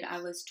ended,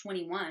 I was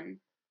 21.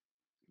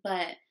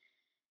 But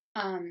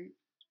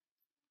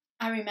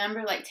I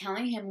remember like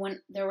telling him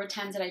when there were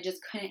times that I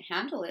just couldn't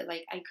handle it.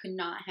 Like I could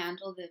not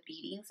handle the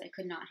beatings. I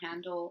could not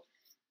handle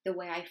the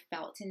way I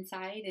felt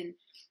inside, and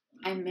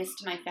I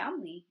missed my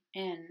family.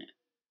 And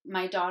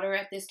my daughter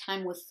at this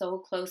time was so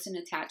close and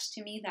attached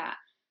to me that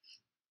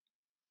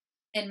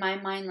in my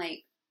mind,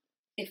 like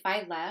if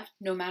I left,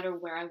 no matter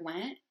where I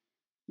went,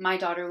 my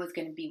daughter was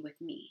going to be with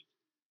me.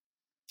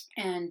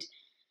 And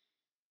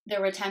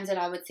there were times that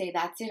I would say,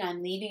 that's it,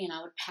 I'm leaving, and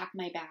I would pack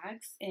my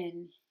bags,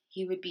 and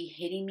he would be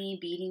hitting me,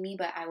 beating me,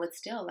 but I would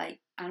still like,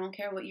 I don't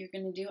care what you're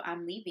going to do,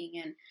 I'm leaving.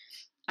 And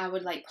I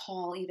would like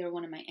call either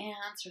one of my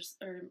aunts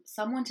or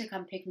someone to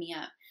come pick me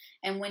up.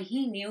 And when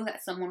he knew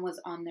that someone was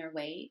on their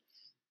way,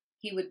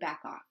 he would back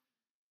off,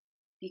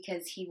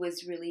 because he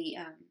was really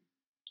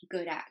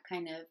good at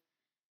kind of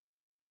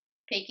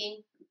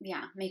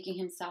making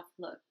himself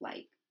look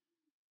like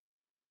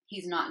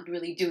he's not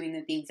really doing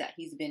the things that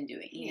he's been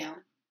doing, you know?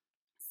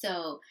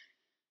 So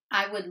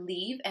I would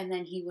leave, and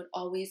then he would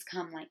always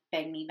come like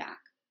beg me back,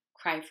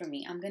 cry for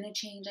me. I'm going to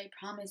change. I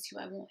promise you,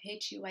 I won't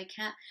hit you. I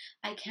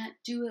can't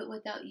do it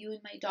without you and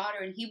my daughter.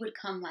 And he would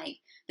come like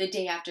the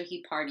day after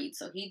he partied.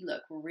 So he'd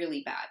look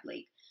really bad,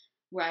 like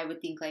where I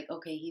would think like,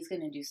 okay, he's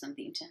going to do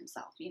something to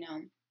himself,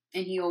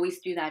 and he always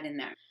threw that in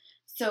there.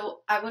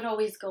 So I would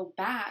always go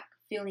back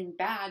feeling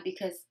bad,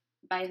 because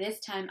by this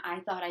time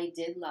I thought I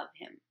did love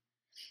him.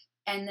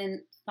 And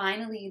then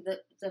finally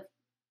the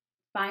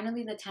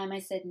time I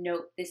said,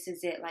 nope, this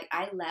is it. Like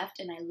I left,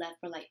 and I left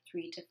for like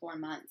 3 to 4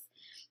 months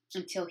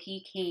until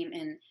he came,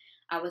 and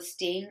I was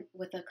staying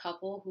with a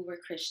couple who were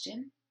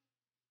Christian,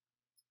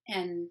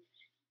 and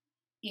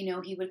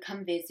he would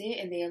come visit,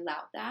 and they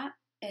allowed that.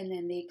 And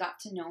then they got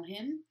to know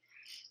him,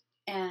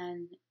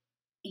 and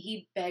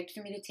he begged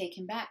for me to take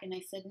him back. And I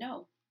said,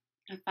 no.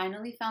 I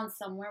finally found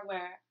somewhere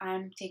where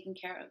I'm taken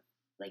care of,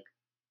 like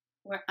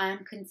where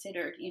I'm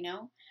considered,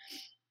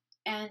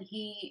 And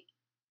he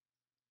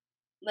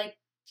like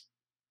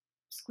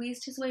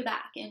squeezed his way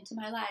back into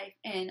my life.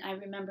 And I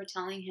remember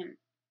telling him,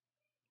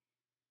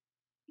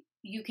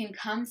 you can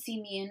come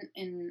see me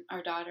and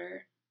our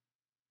daughter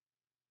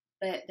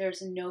but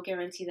there's no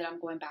guarantee that I'm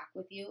going back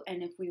with you.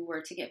 And if we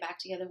were to get back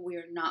together, we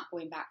are not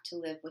going back to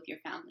live with your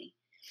family.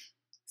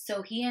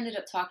 So he ended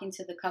up talking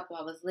to the couple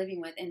I was living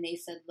with, and they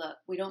said, look,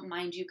 we don't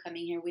mind you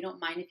coming here. We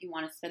don't mind if you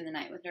want to spend the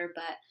night with her,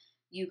 but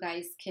you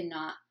guys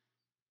cannot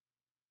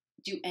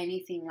do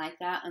anything like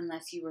that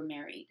unless you were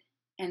married.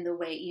 And the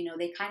way,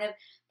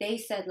 they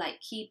said, like,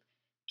 keep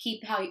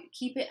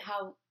it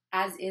how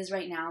as is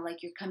right now,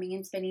 like you're coming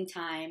and spending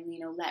time,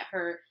 let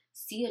her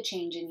see a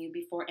change in you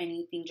before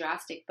anything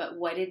drastic. But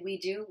what did we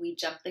do? We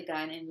jumped the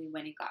gun and we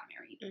went and got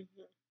married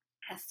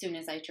as soon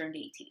as I turned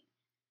 18.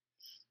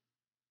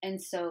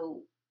 And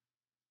so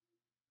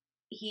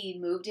he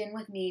moved in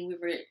with me.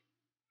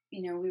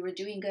 We were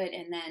doing good.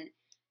 And then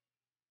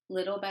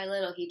little by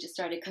little, he just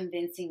started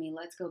convincing me,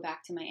 let's go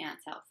back to my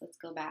aunt's house. Let's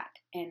go back.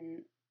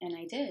 And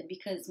I did,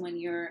 because when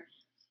you're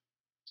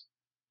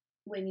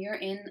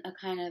in a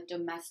kind of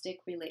domestic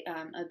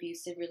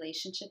abusive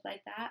relationship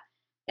like that,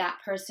 that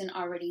person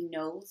already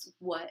knows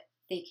what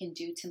they can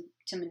do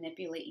to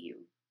manipulate you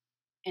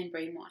and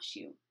brainwash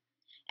you.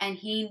 And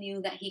he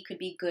knew that he could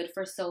be good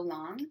for so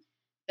long,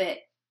 but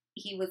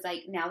he was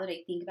like, now that I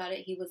think about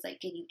it, he was like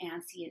getting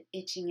antsy and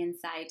itching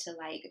inside to,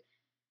 like,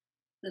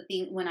 the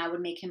thing when I would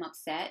make him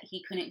upset,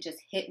 he couldn't just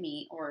hit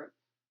me or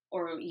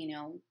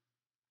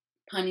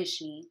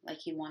punish me like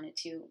he wanted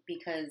to,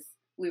 because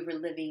we were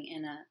living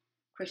in a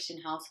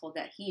Christian household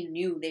that he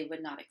knew they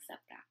would not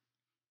accept that.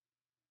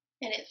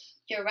 And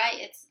you're right.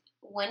 It's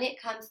when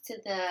it comes to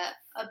the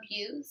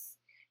abuse,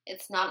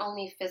 it's not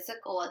only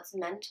physical, it's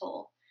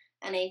mental.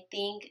 And I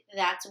think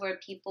that's where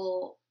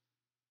people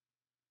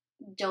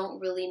don't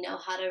really know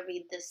how to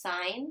read the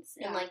signs.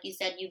 Yeah. And like you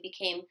said, you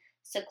became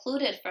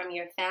secluded from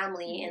your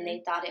family and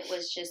they thought it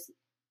was just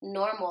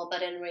normal.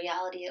 But in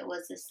reality, it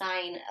was a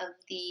sign of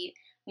the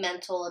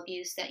mental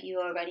abuse that you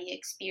were already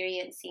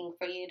experiencing,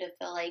 for you to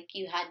feel like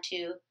you had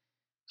to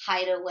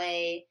hide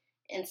away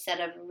instead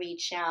of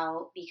reach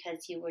out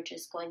because you were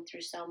just going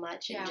through so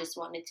much and just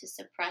wanted to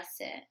suppress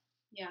it.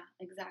 Yeah,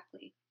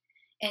 exactly.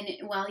 And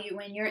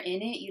when you're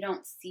in it, you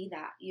don't see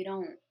that.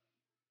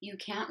 You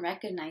can't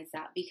recognize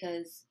that,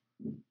 because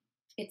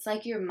it's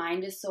like your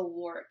mind is so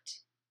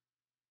warped.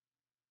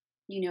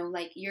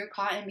 Like you're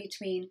caught in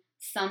between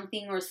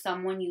something or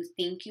someone you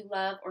think you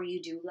love or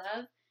you do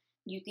love.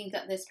 You think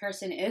that this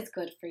person is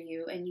good for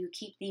you, and you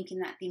keep thinking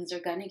that things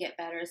are going to get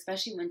better,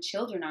 especially when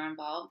children are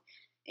involved.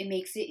 It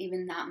makes it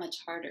even that much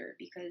harder,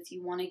 because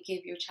you want to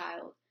give your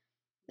child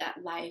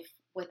that life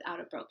without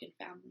a broken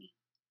family.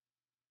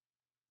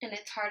 And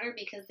it's harder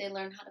because they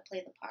learn how to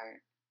play the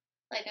part.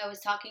 Like, I was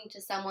talking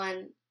to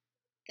someone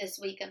this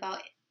week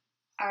about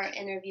our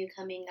interview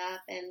coming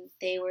up, and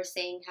they were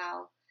saying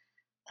how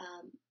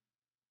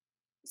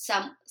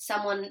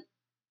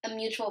a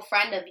mutual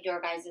friend of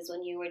your guys's,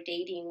 when you were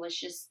dating, was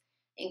just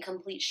in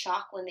complete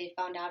shock when they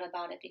found out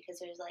about it, because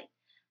there's like,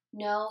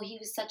 no, he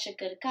was such a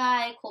good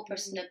guy, cool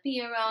person to be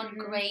around,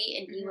 great,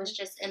 and he was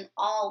just in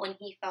awe when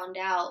he found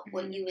out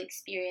what you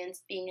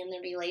experienced being in the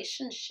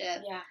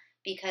relationship,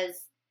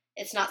 because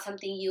it's not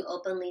something you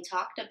openly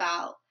talked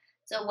about.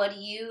 So what do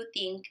you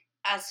think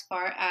as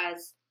far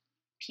as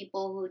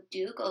people who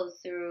do go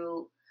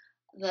through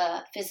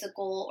the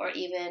physical or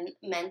even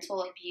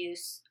mental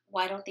abuse,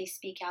 why don't they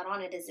speak out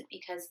on it? Is it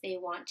because they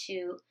want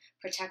to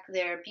protect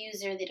their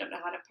abuser? They don't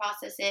know how to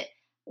process it?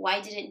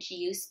 Why didn't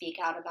you speak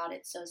out about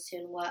it so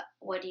soon?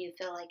 What do you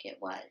feel like it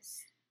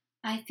was?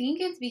 I think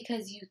it's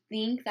because you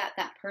think that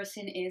that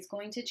person is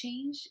going to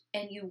change,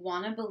 and you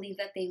want to believe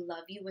that they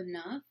love you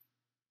enough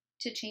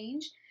to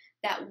change.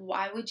 That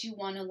why would you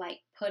want to, like,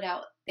 put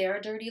out their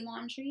dirty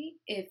laundry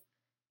if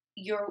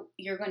you're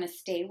going to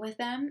stay with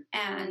them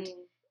and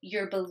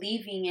you're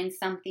believing in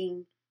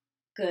something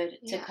good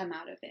to come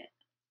out of it?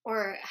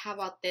 Or how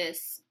about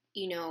this?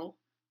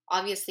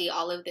 Obviously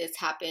all of this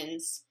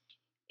happens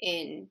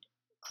in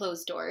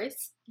closed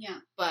doors. Yeah.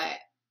 But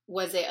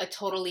was it a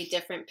totally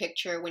different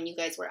picture when you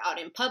guys were out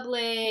in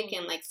public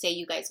and, like, say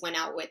you guys went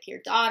out with your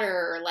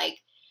daughter, or, like,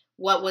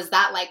 what was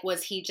that like?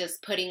 Was he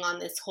just putting on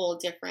this whole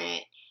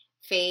different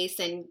face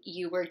and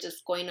you were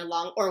just going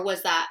along? Or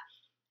was that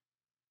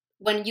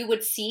when you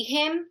would see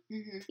him,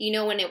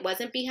 when it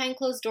wasn't behind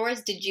closed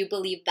doors, did you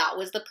believe that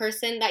was the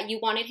person that you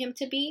wanted him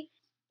to be?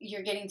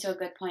 You're getting to a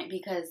good point,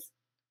 because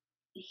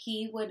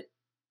he would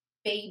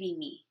baby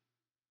me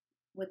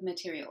with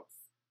materials.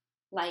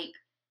 Like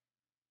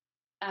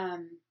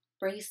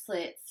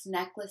bracelets,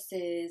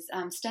 necklaces,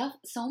 stuff,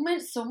 so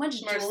much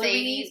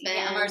jewelry.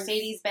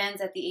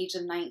 Mercedes-Benz at the age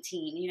of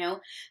 19,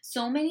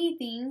 so many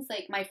things.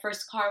 Like, my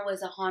first car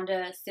was a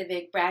Honda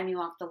Civic, brand new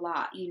off the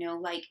lot,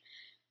 like,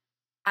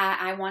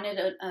 I wanted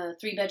a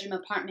 3-bedroom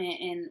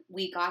apartment, and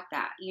we got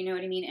that, you know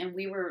what I mean? And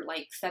we were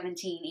like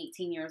 17,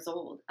 18 years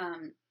old.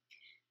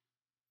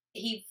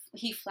 He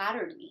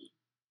flattered me.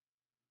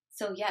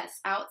 So yes,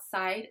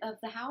 outside of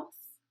the house,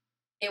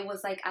 it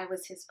was like I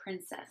was his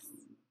princess.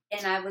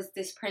 And I was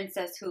this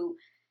princess who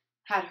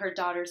had her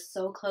daughter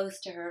so close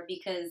to her,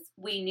 because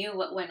we knew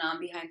what went on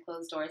behind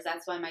closed doors.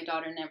 That's why my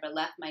daughter never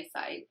left my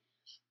side.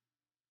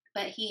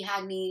 But he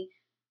had me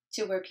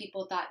to where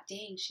people thought,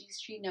 dang, she's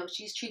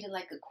treated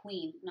like a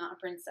queen, not a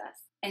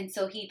princess. And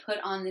so he put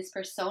on this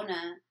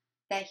persona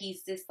that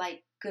he's this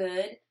like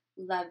good,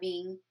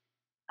 loving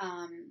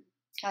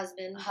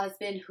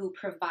husband who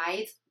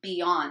provides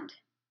beyond,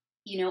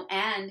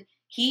 and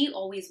he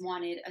always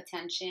wanted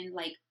attention,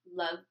 like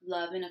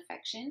love and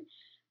affection.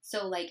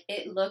 So like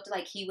it looked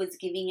like he was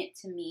giving it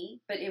to me,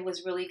 but it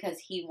was really because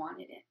he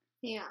wanted it.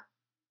 Yeah.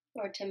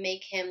 Or to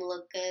make him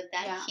look good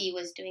that he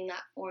was doing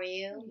that for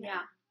you.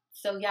 Yeah.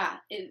 So yeah,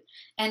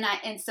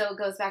 so it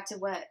goes back to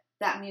what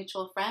that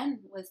mutual friend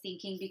was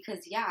thinking,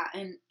 because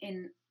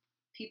in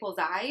people's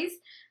eyes,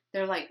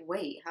 they're like,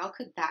 wait, how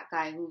could that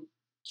guy who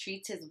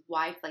treats his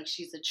wife like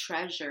she's a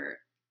treasure,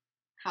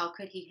 how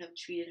could he have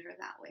treated her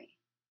that way?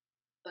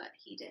 But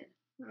he did.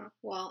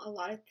 Well, a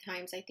lot of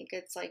times I think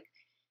it's like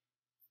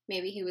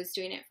maybe he was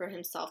doing it for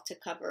himself to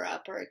cover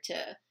up or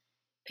to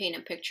paint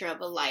a picture of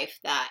a life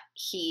that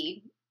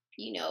he,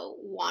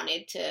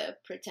 wanted to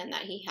pretend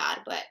that he had,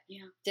 but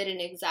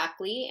didn't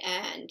exactly.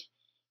 And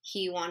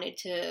he wanted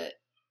to,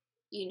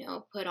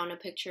 put on a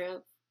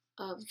picture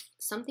of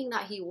something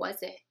that he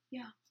wasn't.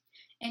 Yeah.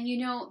 And,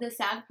 the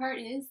sad part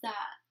is that,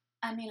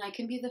 I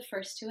can be the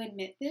first to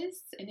admit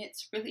this, and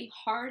it's really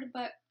hard,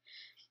 but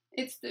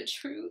it's the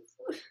truth.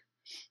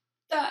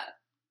 That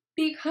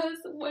because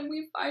when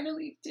we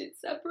finally did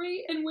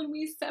separate, and when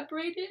we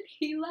separated,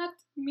 he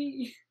left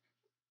me.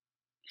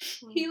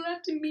 He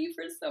left me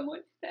for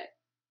someone that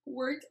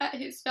worked at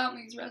his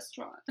family's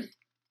restaurant.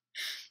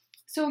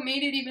 So it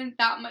made it even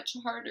that much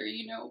harder,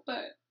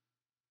 but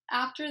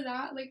after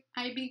that, like,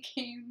 I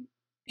became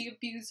the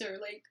abuser,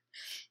 like,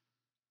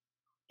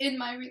 in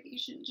my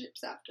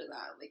relationships after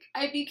that. Like,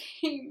 I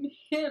became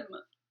him.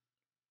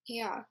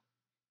 Yeah.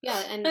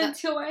 Yeah, and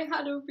until I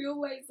had to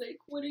realize, like,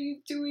 what are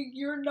you doing?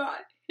 You're not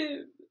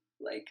him.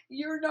 Like,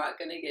 you're not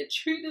gonna get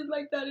treated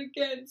like that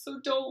again, so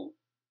don't.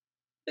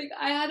 Like,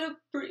 I had to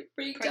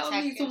break down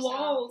these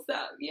walls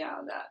that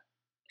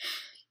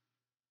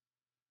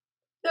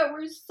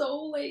were so,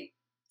 like,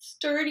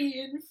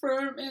 sturdy and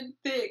firm and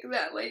thick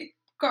that, like,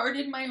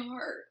 guarded my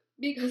heart,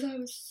 because I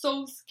was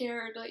so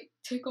scared, like,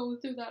 to go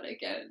through that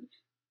again.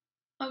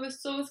 I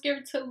was so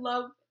scared to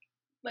love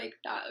like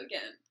that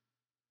again.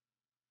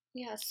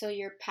 Yeah, so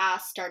your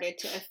past started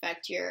to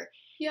affect your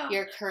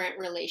current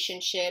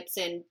relationships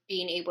and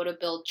being able to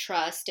build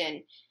trust,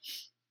 and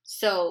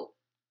so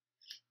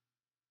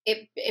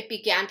it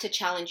began to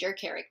challenge your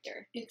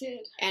character. It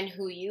did. And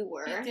who you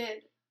were. It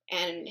did.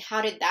 And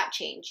how did that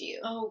change you?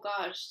 Oh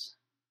gosh.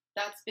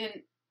 That's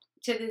been,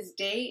 to this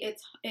day,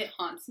 it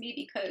haunts me,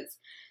 because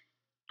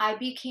I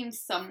became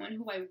someone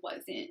who I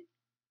wasn't.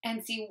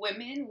 And see,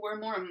 women, we're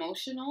more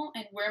emotional,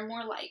 and we're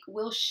more like,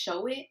 we'll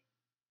show it.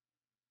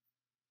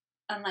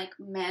 Unlike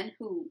men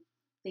who,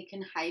 they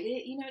can hide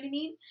it, you know what I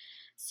mean?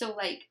 So,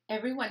 like,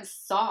 everyone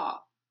saw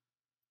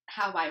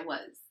how I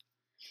was.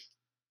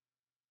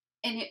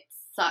 And it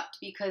sucked,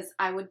 because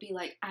I would be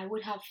like, I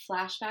would have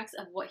flashbacks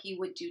of what he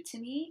would do to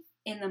me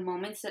in the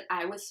moments that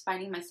I was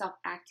finding myself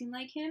acting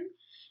like him.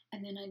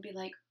 And then I'd be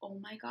like, oh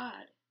my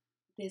God,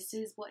 this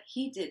is what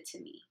he did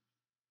to me.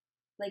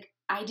 Like,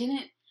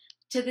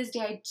 to this day,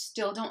 I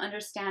still don't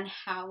understand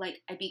how,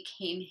 like, I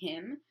became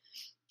him.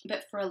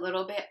 But for a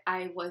little bit,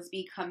 I was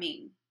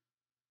becoming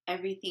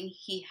everything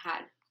he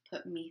had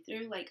put me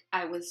through. Like,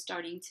 I was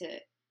starting to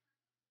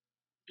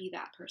be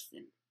that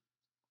person.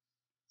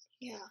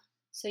 Yeah.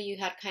 So you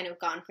had kind of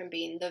gone from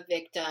being the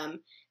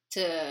victim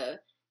to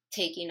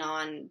taking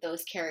on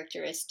those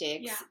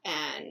characteristics. Yeah.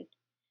 And,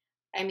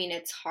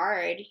 it's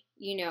hard,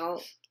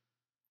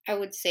 I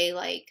would say,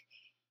 like,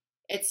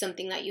 it's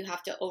something that you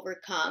have to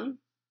overcome.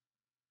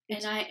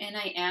 And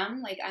I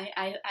am, like,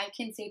 I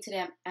can say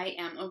today I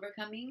am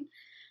overcoming,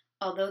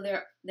 although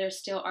there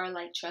still are,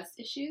 like, trust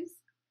issues,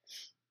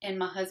 and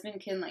my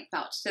husband can, like,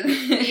 vouch to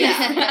this.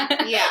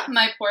 Yeah.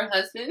 My poor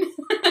husband,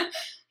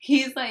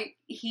 he's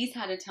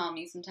had to tell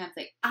me sometimes,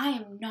 like, I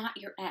am not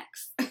your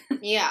ex.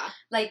 Yeah.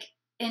 Like,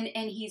 and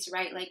he's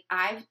right. Like,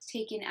 I've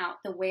taken out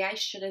the way I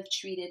should have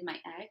treated my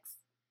ex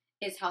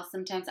is how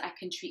sometimes I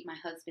can treat my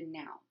husband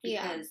now,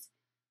 because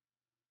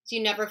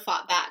you never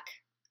fought back.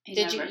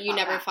 You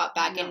never fought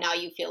back, no. And now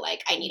you feel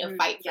like I need to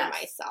fight for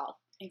myself.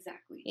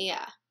 Exactly.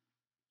 Yeah.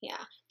 Yeah.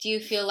 Do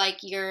you feel like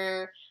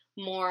you're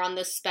more on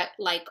the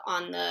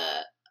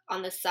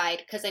on the side?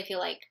 Because I feel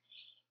like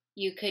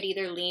you could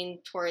either lean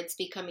towards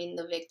becoming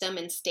the victim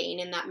and staying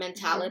in that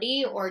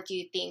mentality, or do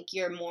you think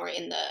you're more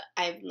in the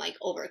I'm like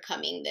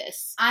overcoming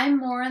this? I'm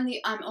more in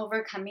the I'm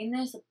overcoming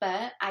this,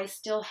 but I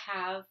still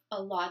have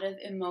a lot of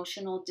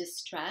emotional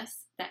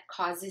distress that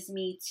causes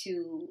me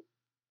to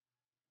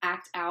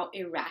act out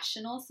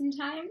irrational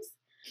sometimes,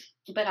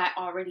 but I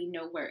already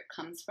know where it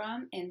comes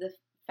from, and the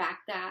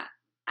fact that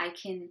I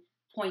can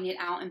point it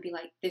out and be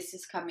like, this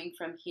is coming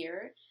from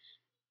here,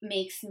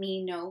 makes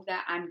me know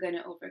that I'm going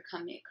to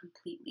overcome it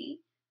completely.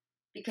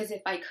 Because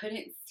if I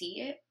couldn't see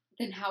it,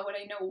 then how would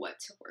I know what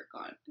to work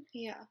on?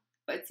 Yeah.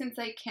 But since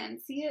I can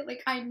see it,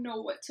 like, I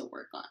know what to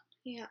work on.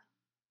 Yeah.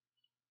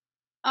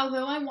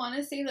 Although I want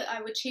to say that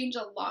I would change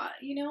a lot,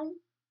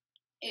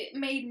 it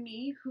made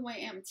me who I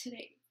am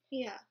today.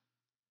 Yeah.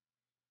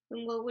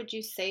 And what would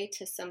you say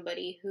to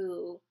somebody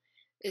who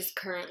is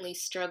currently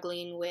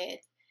struggling with,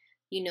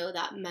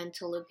 that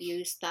mental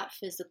abuse, that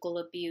physical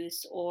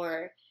abuse,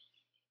 or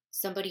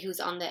somebody who's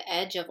on the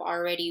edge of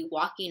already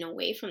walking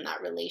away from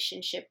that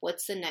relationship?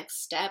 What's the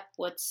next step?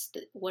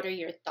 What are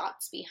your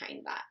thoughts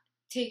behind that?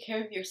 Take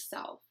care of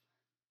yourself.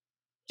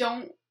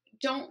 Don't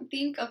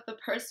think of the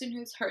person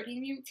who's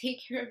hurting you.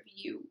 Take care of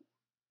you.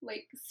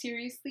 Like,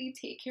 seriously,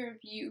 take care of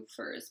you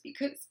first,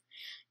 because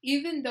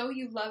even though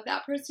you love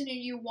that person and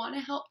you want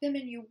to help them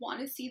and you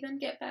want to see them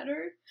get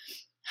better,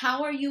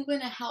 how are you going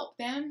to help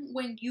them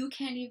when you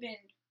can't even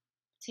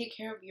take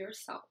care of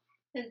yourself?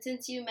 And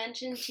since you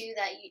mentioned, too,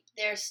 that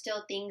there's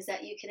still things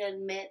that you can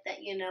admit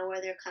that you know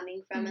where they're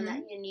coming from and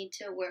that you need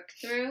to work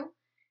through,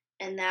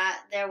 and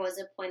that there was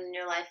a point in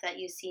your life that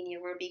you seen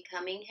you were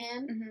becoming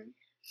him,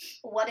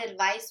 what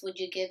advice would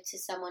you give to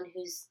someone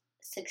who's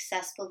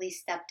successfully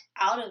stepped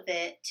out of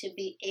it to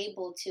be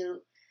able to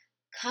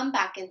come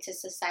back into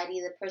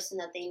society the person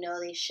that they know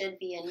they should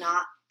be, and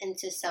not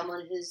into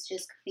someone who's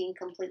just being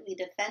completely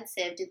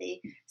defensive? Do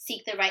they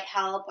seek the right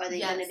help? Are they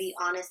going to be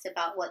honest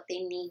about what they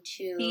need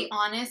to... Be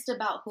honest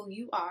about who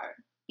you are.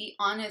 Be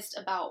honest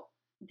about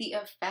the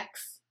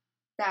effects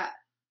that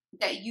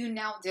you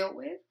now deal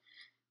with.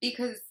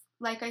 Because,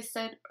 like I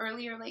said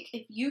earlier, like,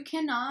 if you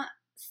cannot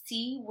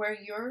see where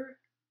your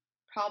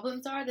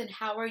problems are, then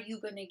how are you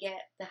going to get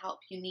the help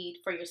you need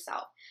for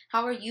yourself?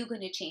 How are you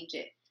going to change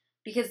it?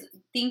 Because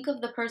think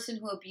of the person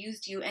who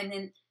abused you and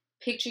then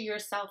picture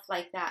yourself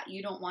like that.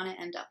 You don't want to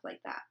end up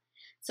like that.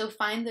 So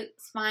find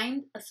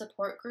a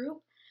support group,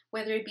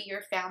 whether it be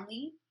your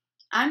family.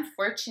 I'm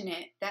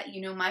fortunate that,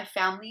 my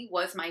family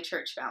was my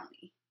church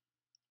family.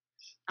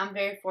 I'm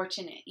very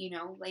fortunate,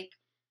 like,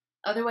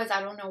 otherwise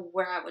I don't know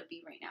where I would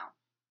be right now.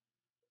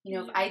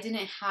 If I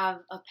didn't have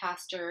a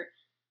pastor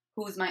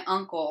who's my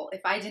uncle,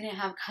 if I didn't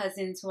have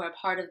cousins who are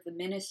part of the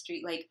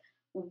ministry, like,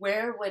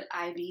 where would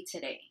I be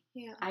today?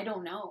 Yeah. I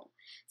don't know.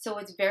 So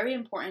it's very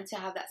important to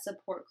have that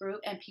support group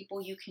and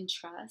people you can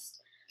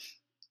trust.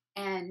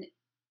 And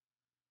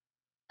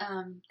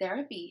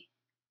therapy.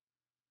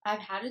 I've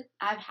had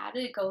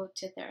to go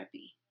to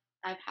therapy.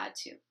 I've had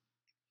to.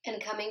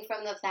 And coming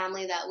from the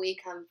family that we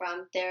come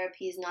from,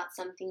 therapy is not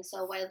something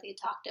so widely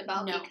talked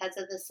about because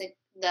of the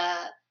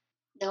stigma.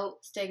 The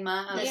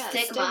stigma.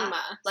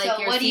 Like,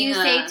 so what do you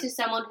say to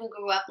someone who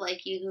grew up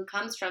like you, who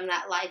comes from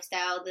that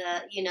lifestyle,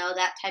 that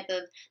type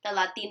of the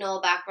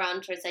Latino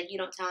background, towards like you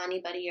don't tell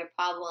anybody your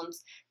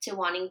problems,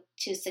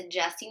 to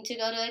suggesting to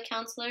go to a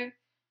counselor?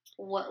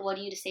 What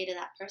do you say to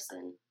that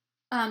person?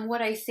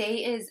 What I say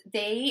is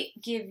they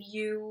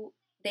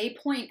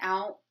point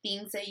out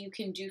things that you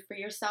can do for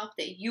yourself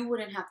that you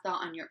wouldn't have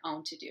thought on your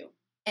own to do.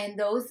 And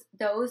those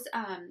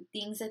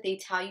things that they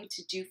tell you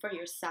to do for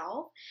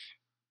yourself,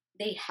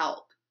 they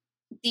help.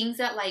 Things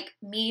that, like,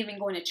 me even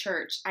going to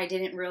church, I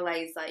didn't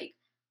realize, like,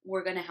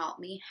 were going to help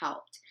me,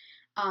 helped.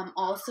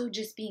 Also,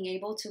 just being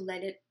able to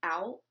let it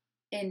out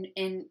and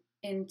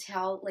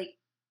tell, like,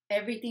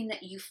 everything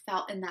that you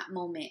felt in that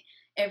moment,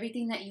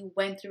 everything that you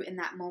went through in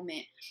that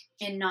moment,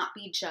 and not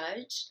be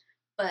judged,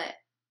 but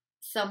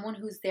someone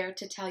who's there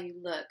to tell you,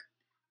 look,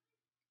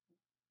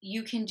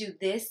 you can do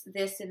this,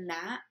 this, and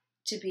that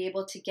to be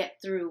able to get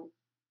through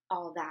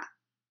all that.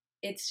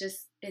 It's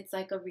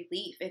like a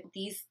relief. If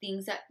these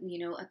things that,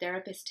 a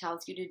therapist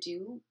tells you to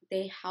do,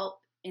 they help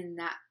in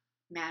that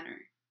manner.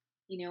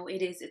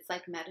 It's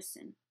like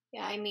medicine.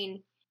 Yeah, I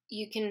mean,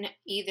 you can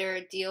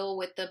either deal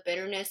with the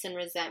bitterness and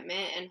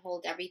resentment and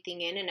hold everything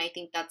in. And I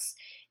think that's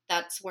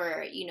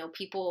where,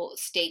 people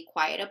stay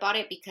quiet about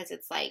it, because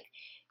it's like,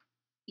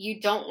 you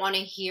don't want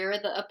to hear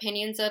the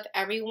opinions of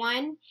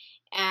everyone.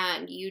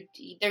 And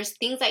there's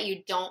things that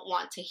you don't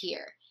want to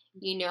hear.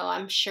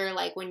 I'm sure,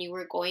 like, when you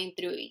were going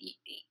through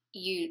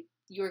you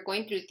were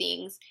going through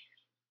things,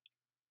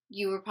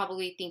 you were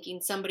probably thinking,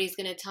 somebody's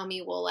going to tell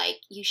me, well, like,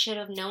 you should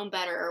have known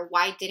better, or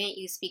why didn't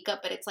you speak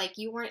up? But it's like,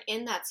 you weren't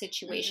in that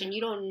situation. Mm-hmm.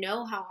 You don't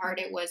know how hard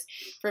it was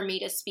for me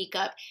to speak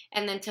up.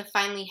 And then to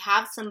finally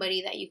have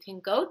somebody that you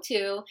can go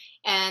to,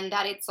 and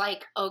that it's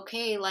like,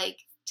 okay, like,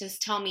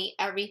 just tell me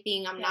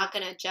everything. I'm not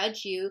going to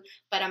judge you,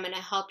 but I'm going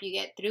to help you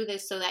get through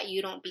this so that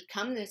you don't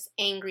become this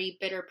angry,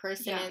 bitter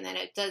person, and then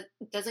it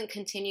doesn't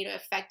continue to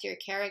affect your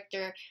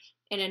character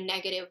in a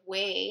negative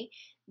way.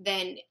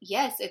 Then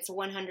yes, it's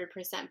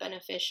 100%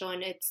 beneficial.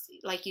 And it's,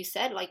 like you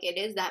said, like, it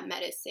is that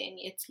medicine.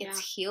 It's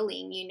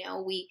healing,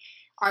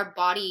 our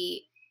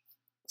body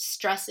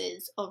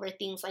stresses over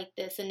things like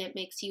this, and it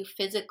makes you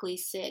physically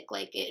sick.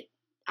 Like,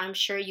 I'm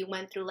sure you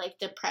went through, like,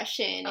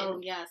 depression. Oh,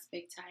 yes,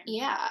 big time.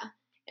 Yeah.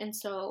 And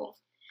so,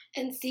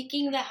 and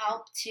seeking the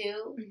help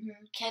too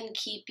can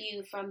keep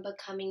you from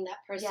becoming that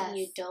person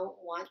you don't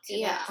want to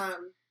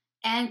become.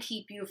 And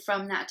keep you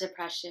from that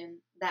depression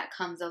that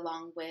comes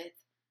along with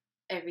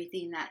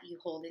everything that you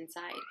hold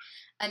inside.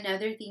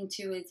 Another thing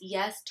too is,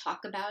 yes, talk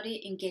about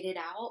it and get it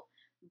out,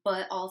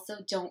 but also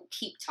don't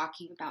keep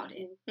talking about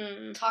it.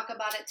 Talk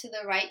about it to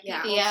the right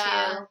people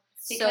too.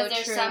 Because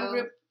there's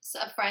some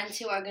friends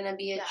who are going to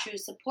be a Yeah. true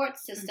support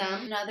system.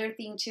 Mm-hmm. Another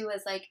thing too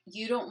is like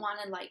you don't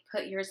want to like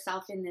put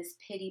yourself in this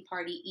pity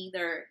party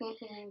either,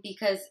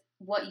 because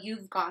what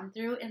you've gone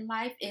through in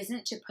life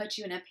isn't to put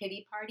you in a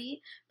pity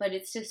party, but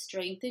it's to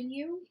strengthen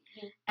you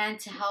and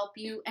to help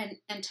you, and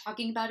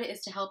talking about it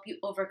is to help you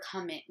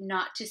overcome it,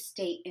 not to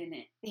stay in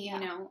it. Yeah.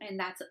 You know, and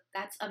that's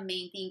a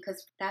main thing,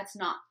 because that's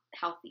not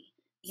healthy.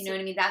 You know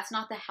what I mean? That's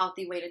not the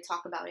healthy way to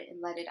talk about it and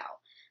let it out.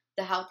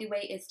 The healthy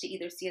way is to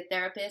either see a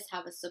therapist,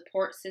 have a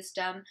support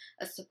system,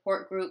 a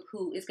support group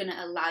who is going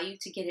to allow you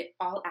to get it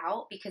all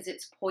out, because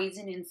it's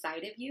poison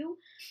inside of you,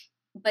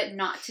 but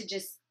not to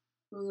just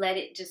let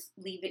it, just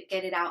leave it,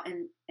 get it out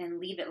and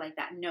leave it like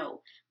that.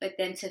 No, but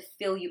then to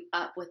fill you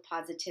up with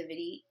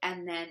positivity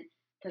and then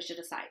push it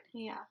aside.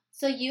 Yeah.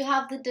 So you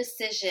have the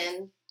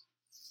decision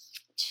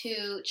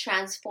to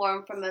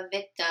transform from a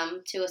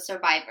victim to a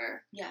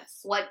survivor. Yes.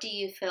 What do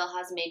you feel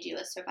has made you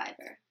a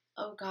survivor?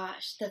 Oh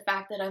gosh, the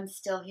fact that I'm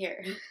still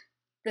here.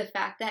 The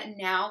fact that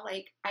now,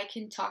 like, I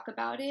can talk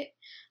about it.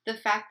 The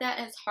fact that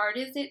as hard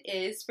as it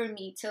is for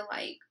me to,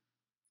 like,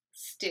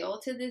 still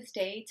to this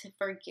day to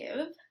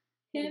forgive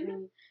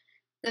him,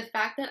 the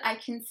fact that I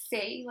can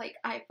say, like,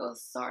 I feel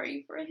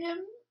sorry for him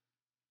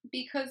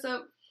because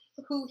of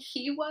who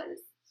he was,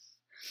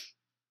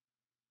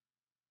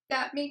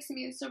 that makes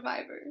me a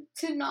survivor.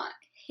 To not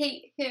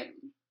hate him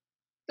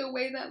the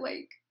way that,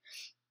 like,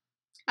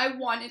 I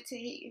wanted to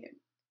hate him.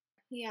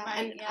 Yeah, Right,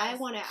 and yes. I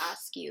want to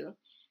ask you,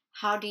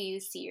 how do you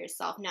see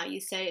yourself now?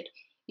 You said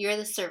you're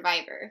the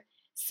survivor.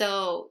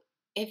 So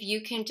if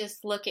you can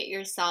just look at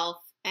yourself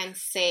and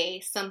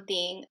say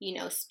something, you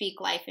know, speak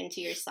life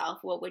into yourself,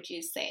 what would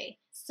you say?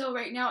 So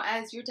right now,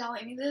 as you're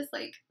telling me this,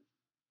 like,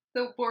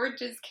 the word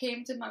just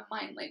came to my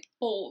mind, like,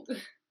 bold.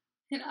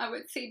 And I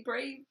would say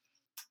brave.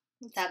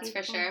 That's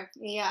for sure.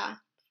 Yeah,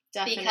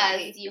 definitely.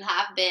 Because you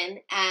have been,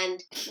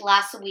 and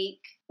last week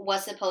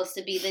was supposed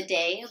to be the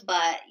day,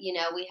 but, you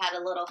know, we had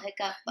a little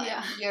hiccup, but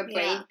you're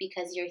brave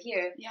because you're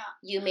here. Yeah.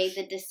 You made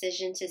the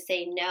decision to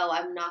say, no,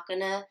 I'm not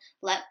going to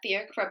let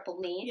fear cripple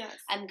me. Yes.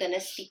 I'm going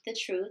to speak the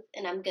truth,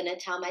 and I'm going to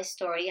tell my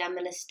story. I'm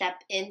going to step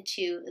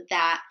into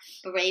that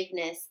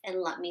braveness and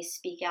let me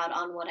speak out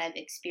on what I've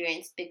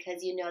experienced,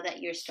 because you know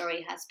that your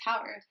story has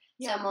power.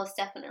 Yeah. So most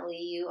definitely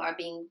you are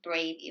being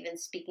brave, even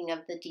speaking of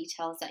the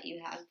details that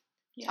you have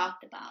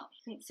talked about.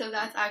 So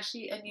that's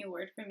actually a new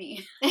word for me.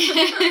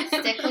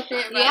 Stick with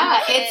it. Yeah,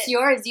 it's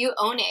yours. You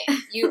own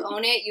it. You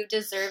own it. You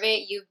deserve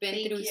it. You've been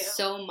Thank through you.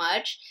 so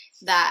much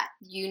that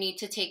you need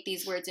to take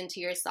these words into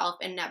yourself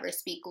and never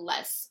speak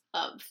less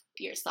of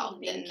yourself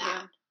than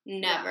that.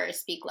 Never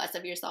speak less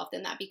of yourself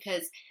than that,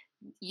 because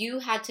you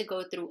had to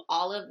go through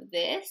all of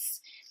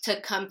this to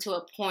come to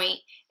a point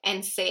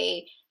and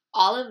say,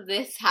 all of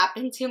this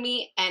happened to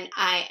me, and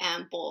I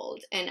am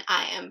bold, and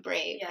I am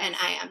brave, and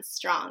I am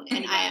strong,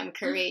 and I am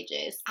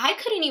courageous. I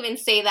couldn't even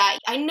say that.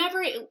 I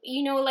never,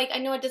 you know, like, I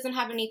know it doesn't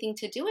have anything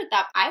to do with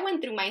that. I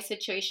went through my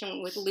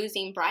situation with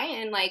losing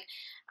Brian. Like,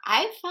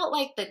 I felt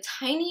like the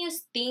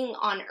tiniest thing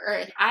on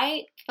earth.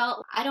 I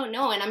felt, I don't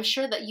know, and I'm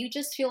sure that you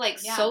just feel like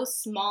so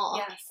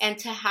small. Yes. And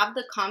to have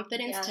the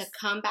confidence to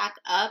come back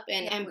up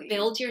and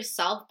build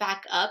yourself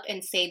back up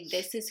and say,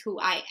 this is who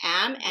I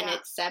am, and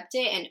accept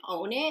it and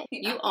own it,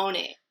 you own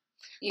it.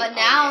 But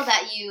now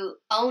that you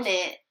own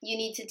it, you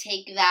need to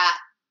take that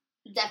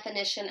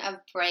definition of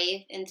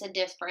brave into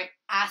different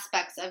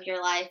aspects of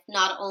your life,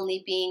 not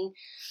only being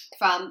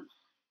from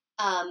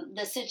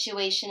the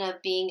situation of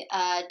being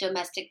a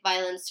domestic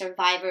violence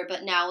survivor,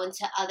 but now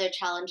into other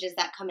challenges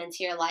that come into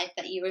your life,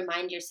 that you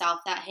remind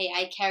yourself that, hey,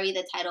 I carry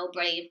the title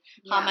brave.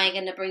 How am I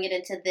going to bring it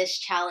into this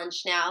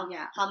challenge now?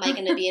 How am I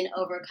going to be an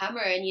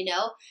overcomer? And, you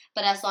know,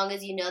 but as long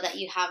as you know that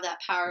you have that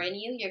power in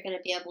you, you're going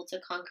to be able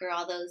to conquer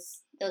all those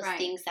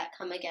things that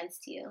come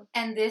against you.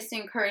 And this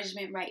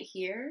encouragement right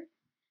here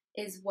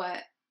is what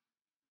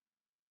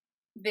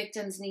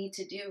victims need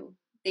to do.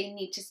 They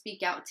need to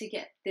speak out to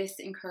get this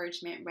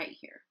encouragement right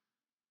here,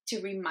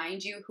 to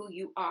remind you who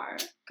you are,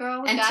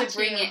 girl, and to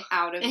bring it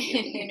out of you.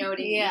 You know what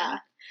I mean?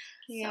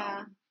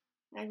 Yeah.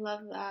 I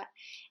love that.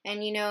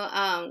 And, you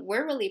know,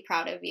 we're really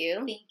proud of you.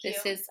 Thank you.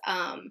 This is,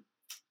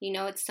 you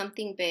know, it's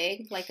something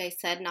big. Like I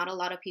said, not a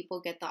lot of people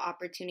get the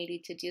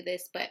opportunity to do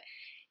this, but,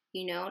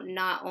 you know,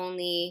 not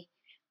only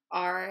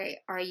are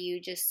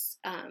you just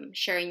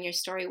sharing your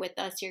story with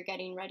us, you're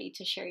getting ready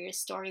to share your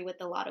story with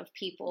a lot of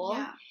people.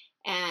 Yeah.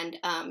 And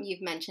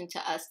you've mentioned to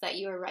us that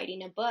you are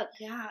writing a book.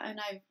 Yeah, and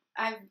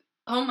I've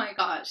oh my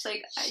gosh,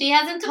 like, she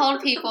hasn't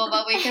told people,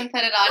 but we can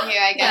put it on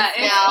here, I guess.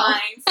 Yeah, now.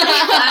 it's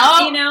fine.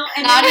 So, you know,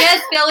 and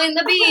Nadia's spilling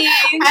the beans.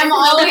 I'm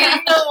always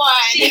the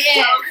one. She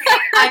is. Okay.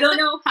 I don't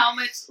know how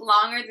much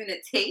longer than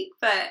it take,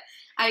 but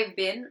I've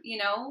been, you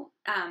know,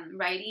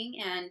 writing,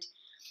 and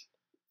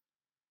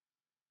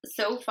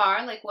so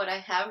far, like, what I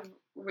have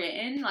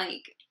written,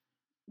 like,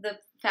 the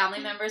family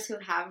members who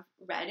have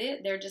read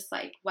it, they're just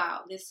like,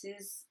 wow,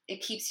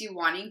 it keeps you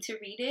wanting to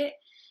read it.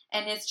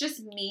 And it's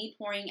just me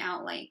pouring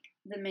out, like,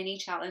 the many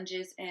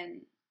challenges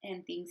and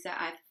things that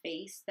I've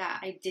faced that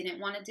I didn't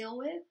want to deal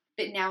with.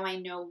 But now I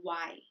know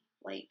why.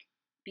 Like,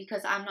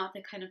 because I'm not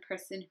the kind of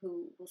person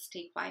who will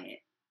stay quiet.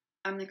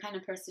 I'm the kind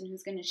of person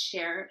who's going to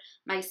share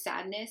my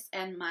sadness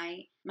and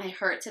my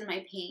hurts and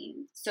my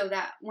pain, so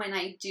that when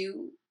I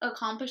do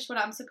accomplish what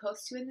I'm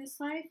supposed to in this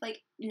life,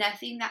 like,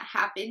 nothing that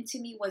happened to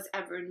me was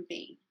ever in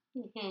vain.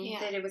 Mm-hmm. Yeah.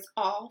 That it was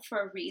all for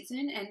a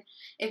reason. And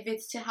if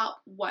it's to help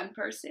one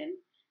person,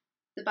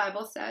 the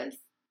Bible says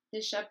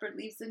the shepherd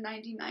leaves the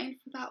 99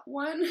 for that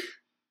one.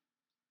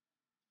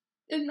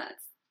 And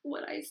that's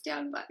what I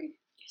stand by. You're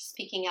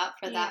speaking out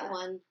for that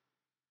one.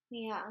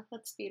 Yeah,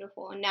 that's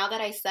beautiful. And now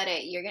that I said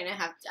it, you're gonna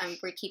have to,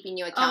 we're keeping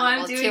you Oh,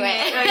 accountable I'm doing to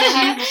it.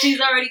 it. Like,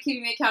 she's already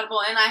keeping me accountable,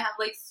 and I have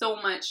like so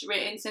much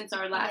written since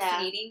our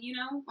last meeting. You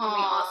know, when we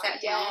all sat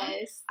down,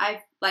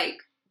 I've like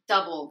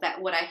doubled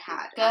that what I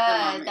had. Good. At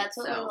the moment, That's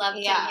what we love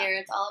to hear.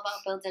 It's all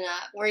about building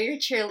up. We're your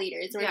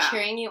cheerleaders. We're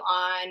cheering you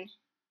on.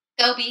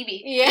 Go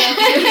BB.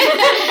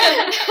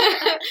 Yeah.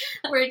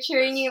 We're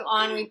cheering you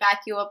on. We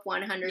back you up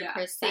 100%.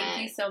 Yeah.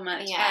 Thank you so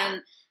much. Yeah.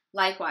 And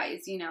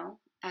likewise, you know,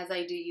 as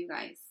I do you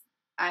guys,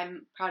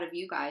 I'm proud of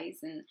you guys.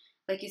 And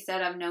like you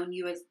said, I've known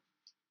you as,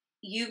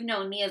 you've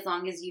known me as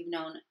long as you've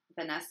known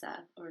Vanessa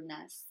or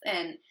Ness.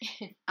 And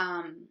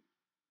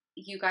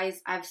you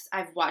guys,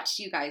 I've watched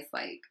you guys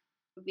like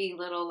being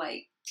little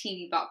like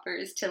teeny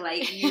boppers to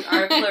like, you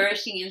are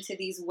flourishing into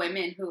these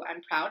women who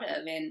I'm proud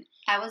of. And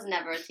I was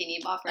never a teeny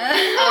bopper.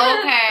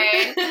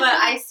 Okay. But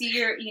I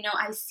see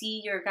I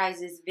see your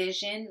guys'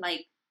 vision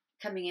like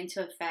coming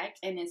into effect,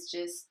 and it's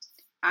just,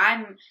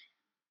 I'm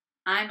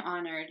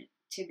honored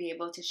to be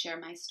able to share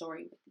my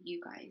story with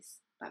you guys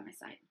by my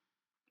side.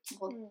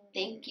 Well,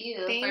 thank you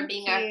for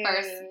being our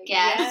first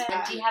guest. Yeah.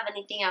 And do you have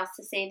anything else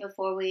to say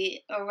before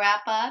we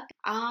wrap up?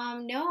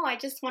 No, I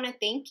just want to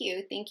thank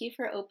you. Thank you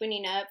for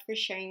opening up, for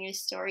sharing your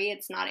story.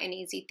 It's not an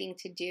easy thing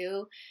to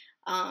do.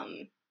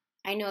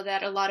 I know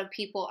that a lot of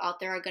people out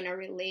there are going to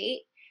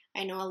relate.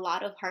 I know a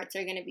lot of hearts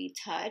are going to be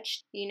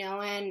touched, you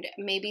know, and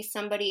maybe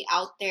somebody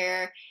out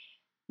there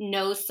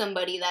knows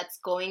somebody that's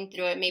going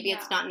through it. Maybe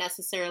it's not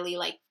necessarily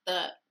like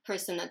the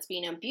person that's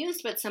being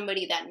abused, but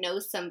somebody that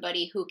knows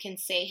somebody who can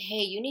say, hey,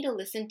 you need to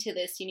listen to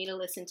this. You need to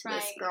listen to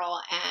this girl.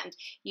 And,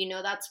 you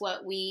know, that's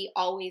what we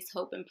always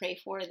hope and pray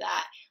for,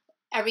 that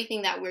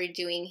everything that we're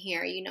doing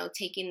here, you know,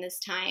 taking this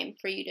time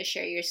for you to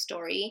share your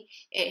story,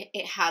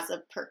 it has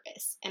a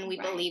purpose. And we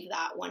believe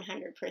that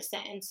 100%.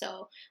 And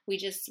so we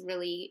just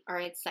really are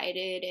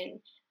excited, and,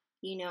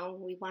 you know,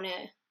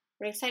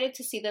 we're excited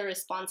to see the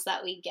response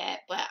that we get,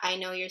 but I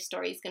know your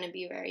story is going to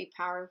be very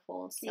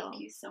powerful. So thank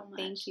you so much.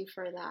 Thank you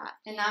for that.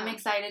 And I'm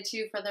excited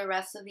too for the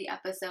rest of the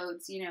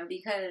episodes, you know,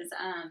 because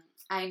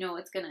I know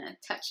it's going to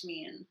touch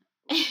me, and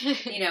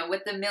you know,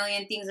 with the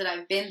million things that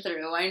I've been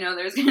through, I know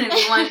there's going to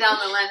be one down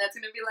the line that's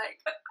going to be like,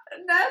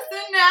 that's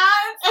the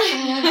Nats.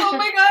 Oh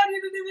my God,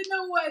 you didn't even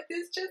know what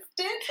this just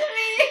did to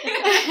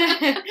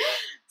me.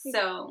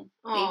 So,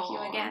 thank you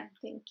again.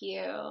 Thank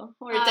you.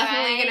 We're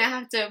definitely going to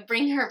have to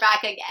bring her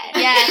back again.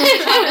 Yes,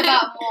 to talk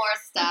about more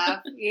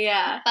stuff.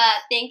 Yeah.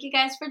 But thank you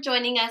guys for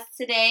joining us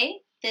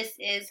today. This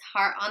is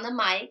Heart on the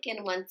Mic,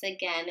 and once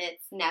again,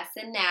 it's Ness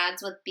and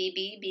Nads with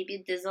BB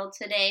Dizzle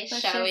today,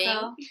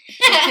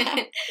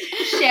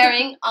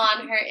 sharing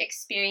on her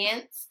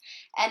experience.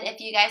 And if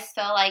you guys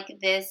feel like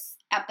this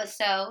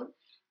episode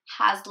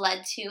has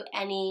led to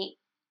any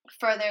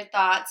further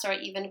thoughts or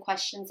even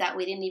questions that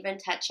we didn't even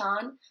touch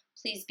on,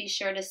 please be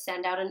sure to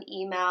send out an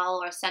email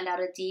or send out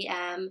a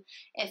DM.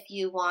 If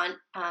you want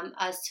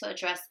us to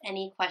address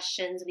any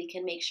questions, we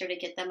can make sure to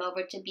get them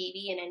over to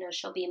BB, and I know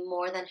she'll be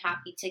more than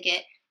happy to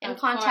get in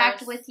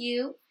contact with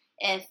you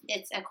if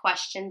it's a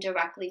question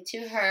directly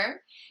to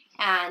her.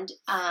 And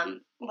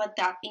with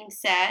that being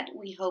said,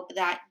 we hope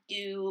that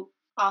you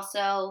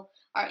also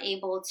are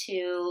able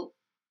to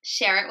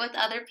share it with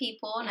other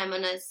people, and I'm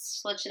going to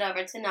switch it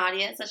over to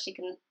Nadia so she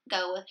can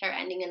go with her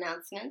ending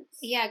announcements.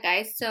 Yeah,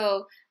 guys,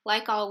 so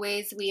like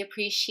always, we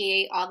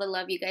appreciate all the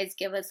love you guys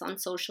give us on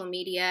social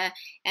media,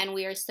 and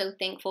we are so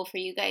thankful for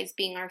you guys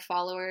being our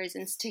followers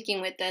and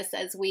sticking with us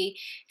as we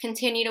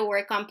continue to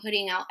work on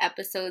putting out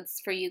episodes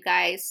for you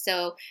guys.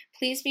 So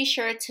please be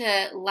sure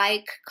to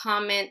like,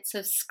 comment,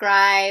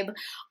 subscribe,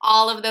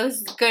 all of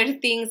those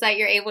good things that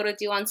you're able to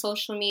do on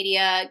social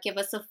media. Give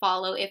us a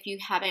follow if you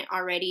haven't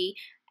already.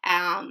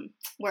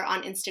 We're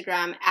on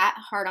Instagram at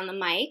Heart on the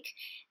Mic.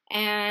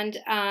 And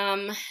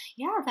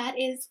that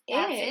is it.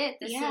 That's it.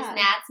 This is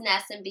Nats,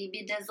 Ness, and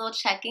BB Dizzle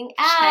checking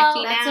out.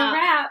 That's a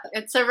wrap.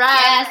 It's a wrap.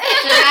 Yes,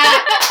 it's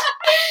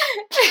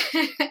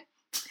a wrap.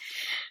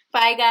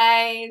 Bye,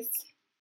 guys.